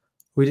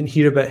 we didn't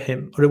hear about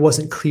him, or it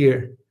wasn't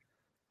clear.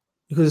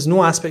 Because there's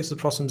no aspects of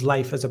the Prophet's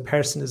life as a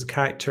person, as a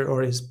character,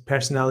 or his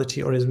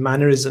personality, or his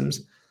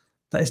mannerisms,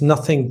 that is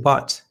nothing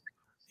but,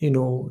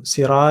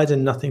 Siraj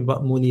and nothing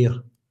but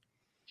Munir.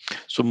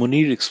 So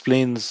Munir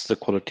explains the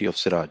quality of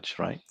Siraj,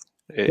 right?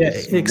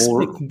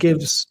 It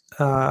gives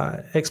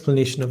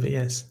explanation of it,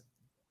 yes.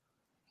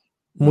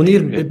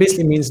 Munir, it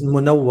basically means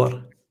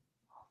Munawwar.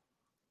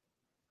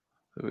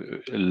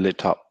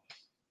 Lit up.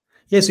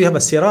 Yes, you have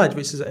a Siraj,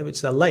 which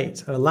is a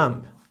light, or a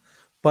lamp.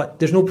 But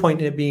there's no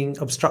point in it being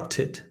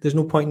obstructed. There's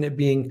no point in it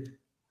being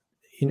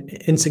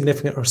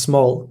insignificant or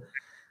small.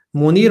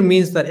 Munir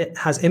means that it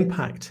has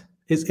impact.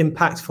 It's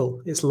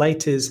impactful. Its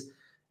light is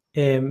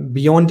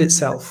beyond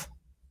itself.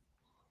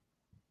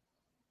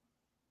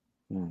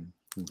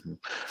 Mm-hmm.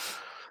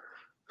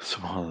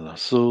 SubhanAllah.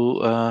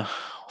 So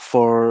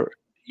for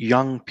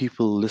young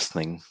people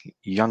listening,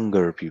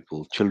 younger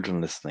people, children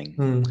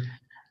listening,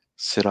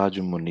 Siraj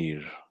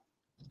Munir,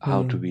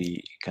 how do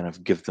we kind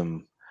of give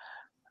them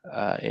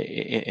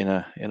in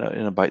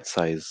a bite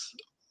size?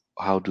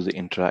 How do they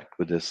interact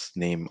with this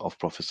name of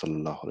Prophet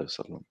Sallallahu Alaihi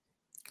Wasallam?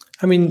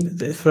 I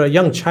mean, for a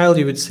young child,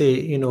 you would say,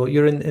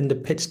 you're in the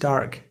pitch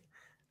dark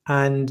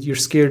and you're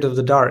scared of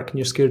the dark and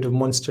you're scared of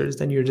monsters.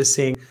 Then you're just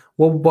saying,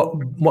 well,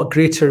 what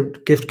greater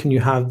gift can you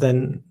have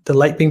than the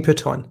light being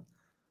put on?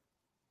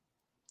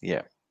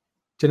 Yeah.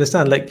 Do you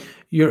understand? Like,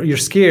 you're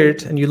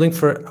scared and you look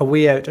for a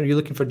way out, or you're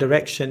looking for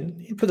direction.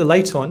 You put the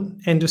light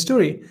on, end of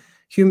story.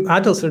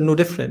 Adults are no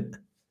different.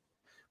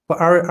 But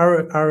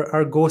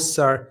our ghosts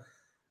are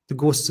the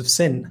ghosts of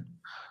sin.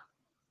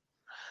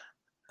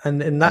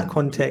 And in that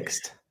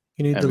context,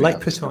 you need the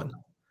light put on.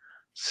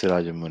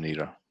 Siraj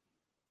Munira.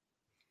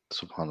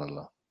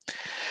 SubhanAllah.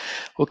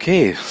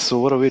 Okay, so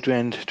what a way to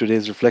end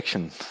today's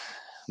reflection.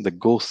 The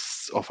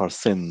ghosts of our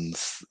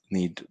sins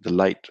need the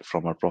light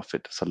from our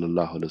Prophet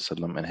Sallallahu Alaihi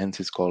Wasallam, and hence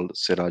he's called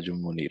Siraj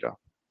Munira.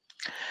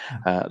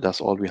 That's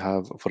all we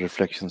have for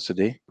reflections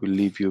today. We'll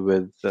leave you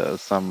with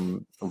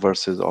some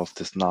verses of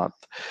this Naat.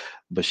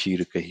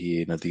 Bashir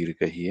kahiye, Nadir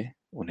kahiye,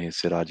 unhe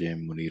Siraj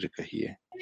Munir kahiye.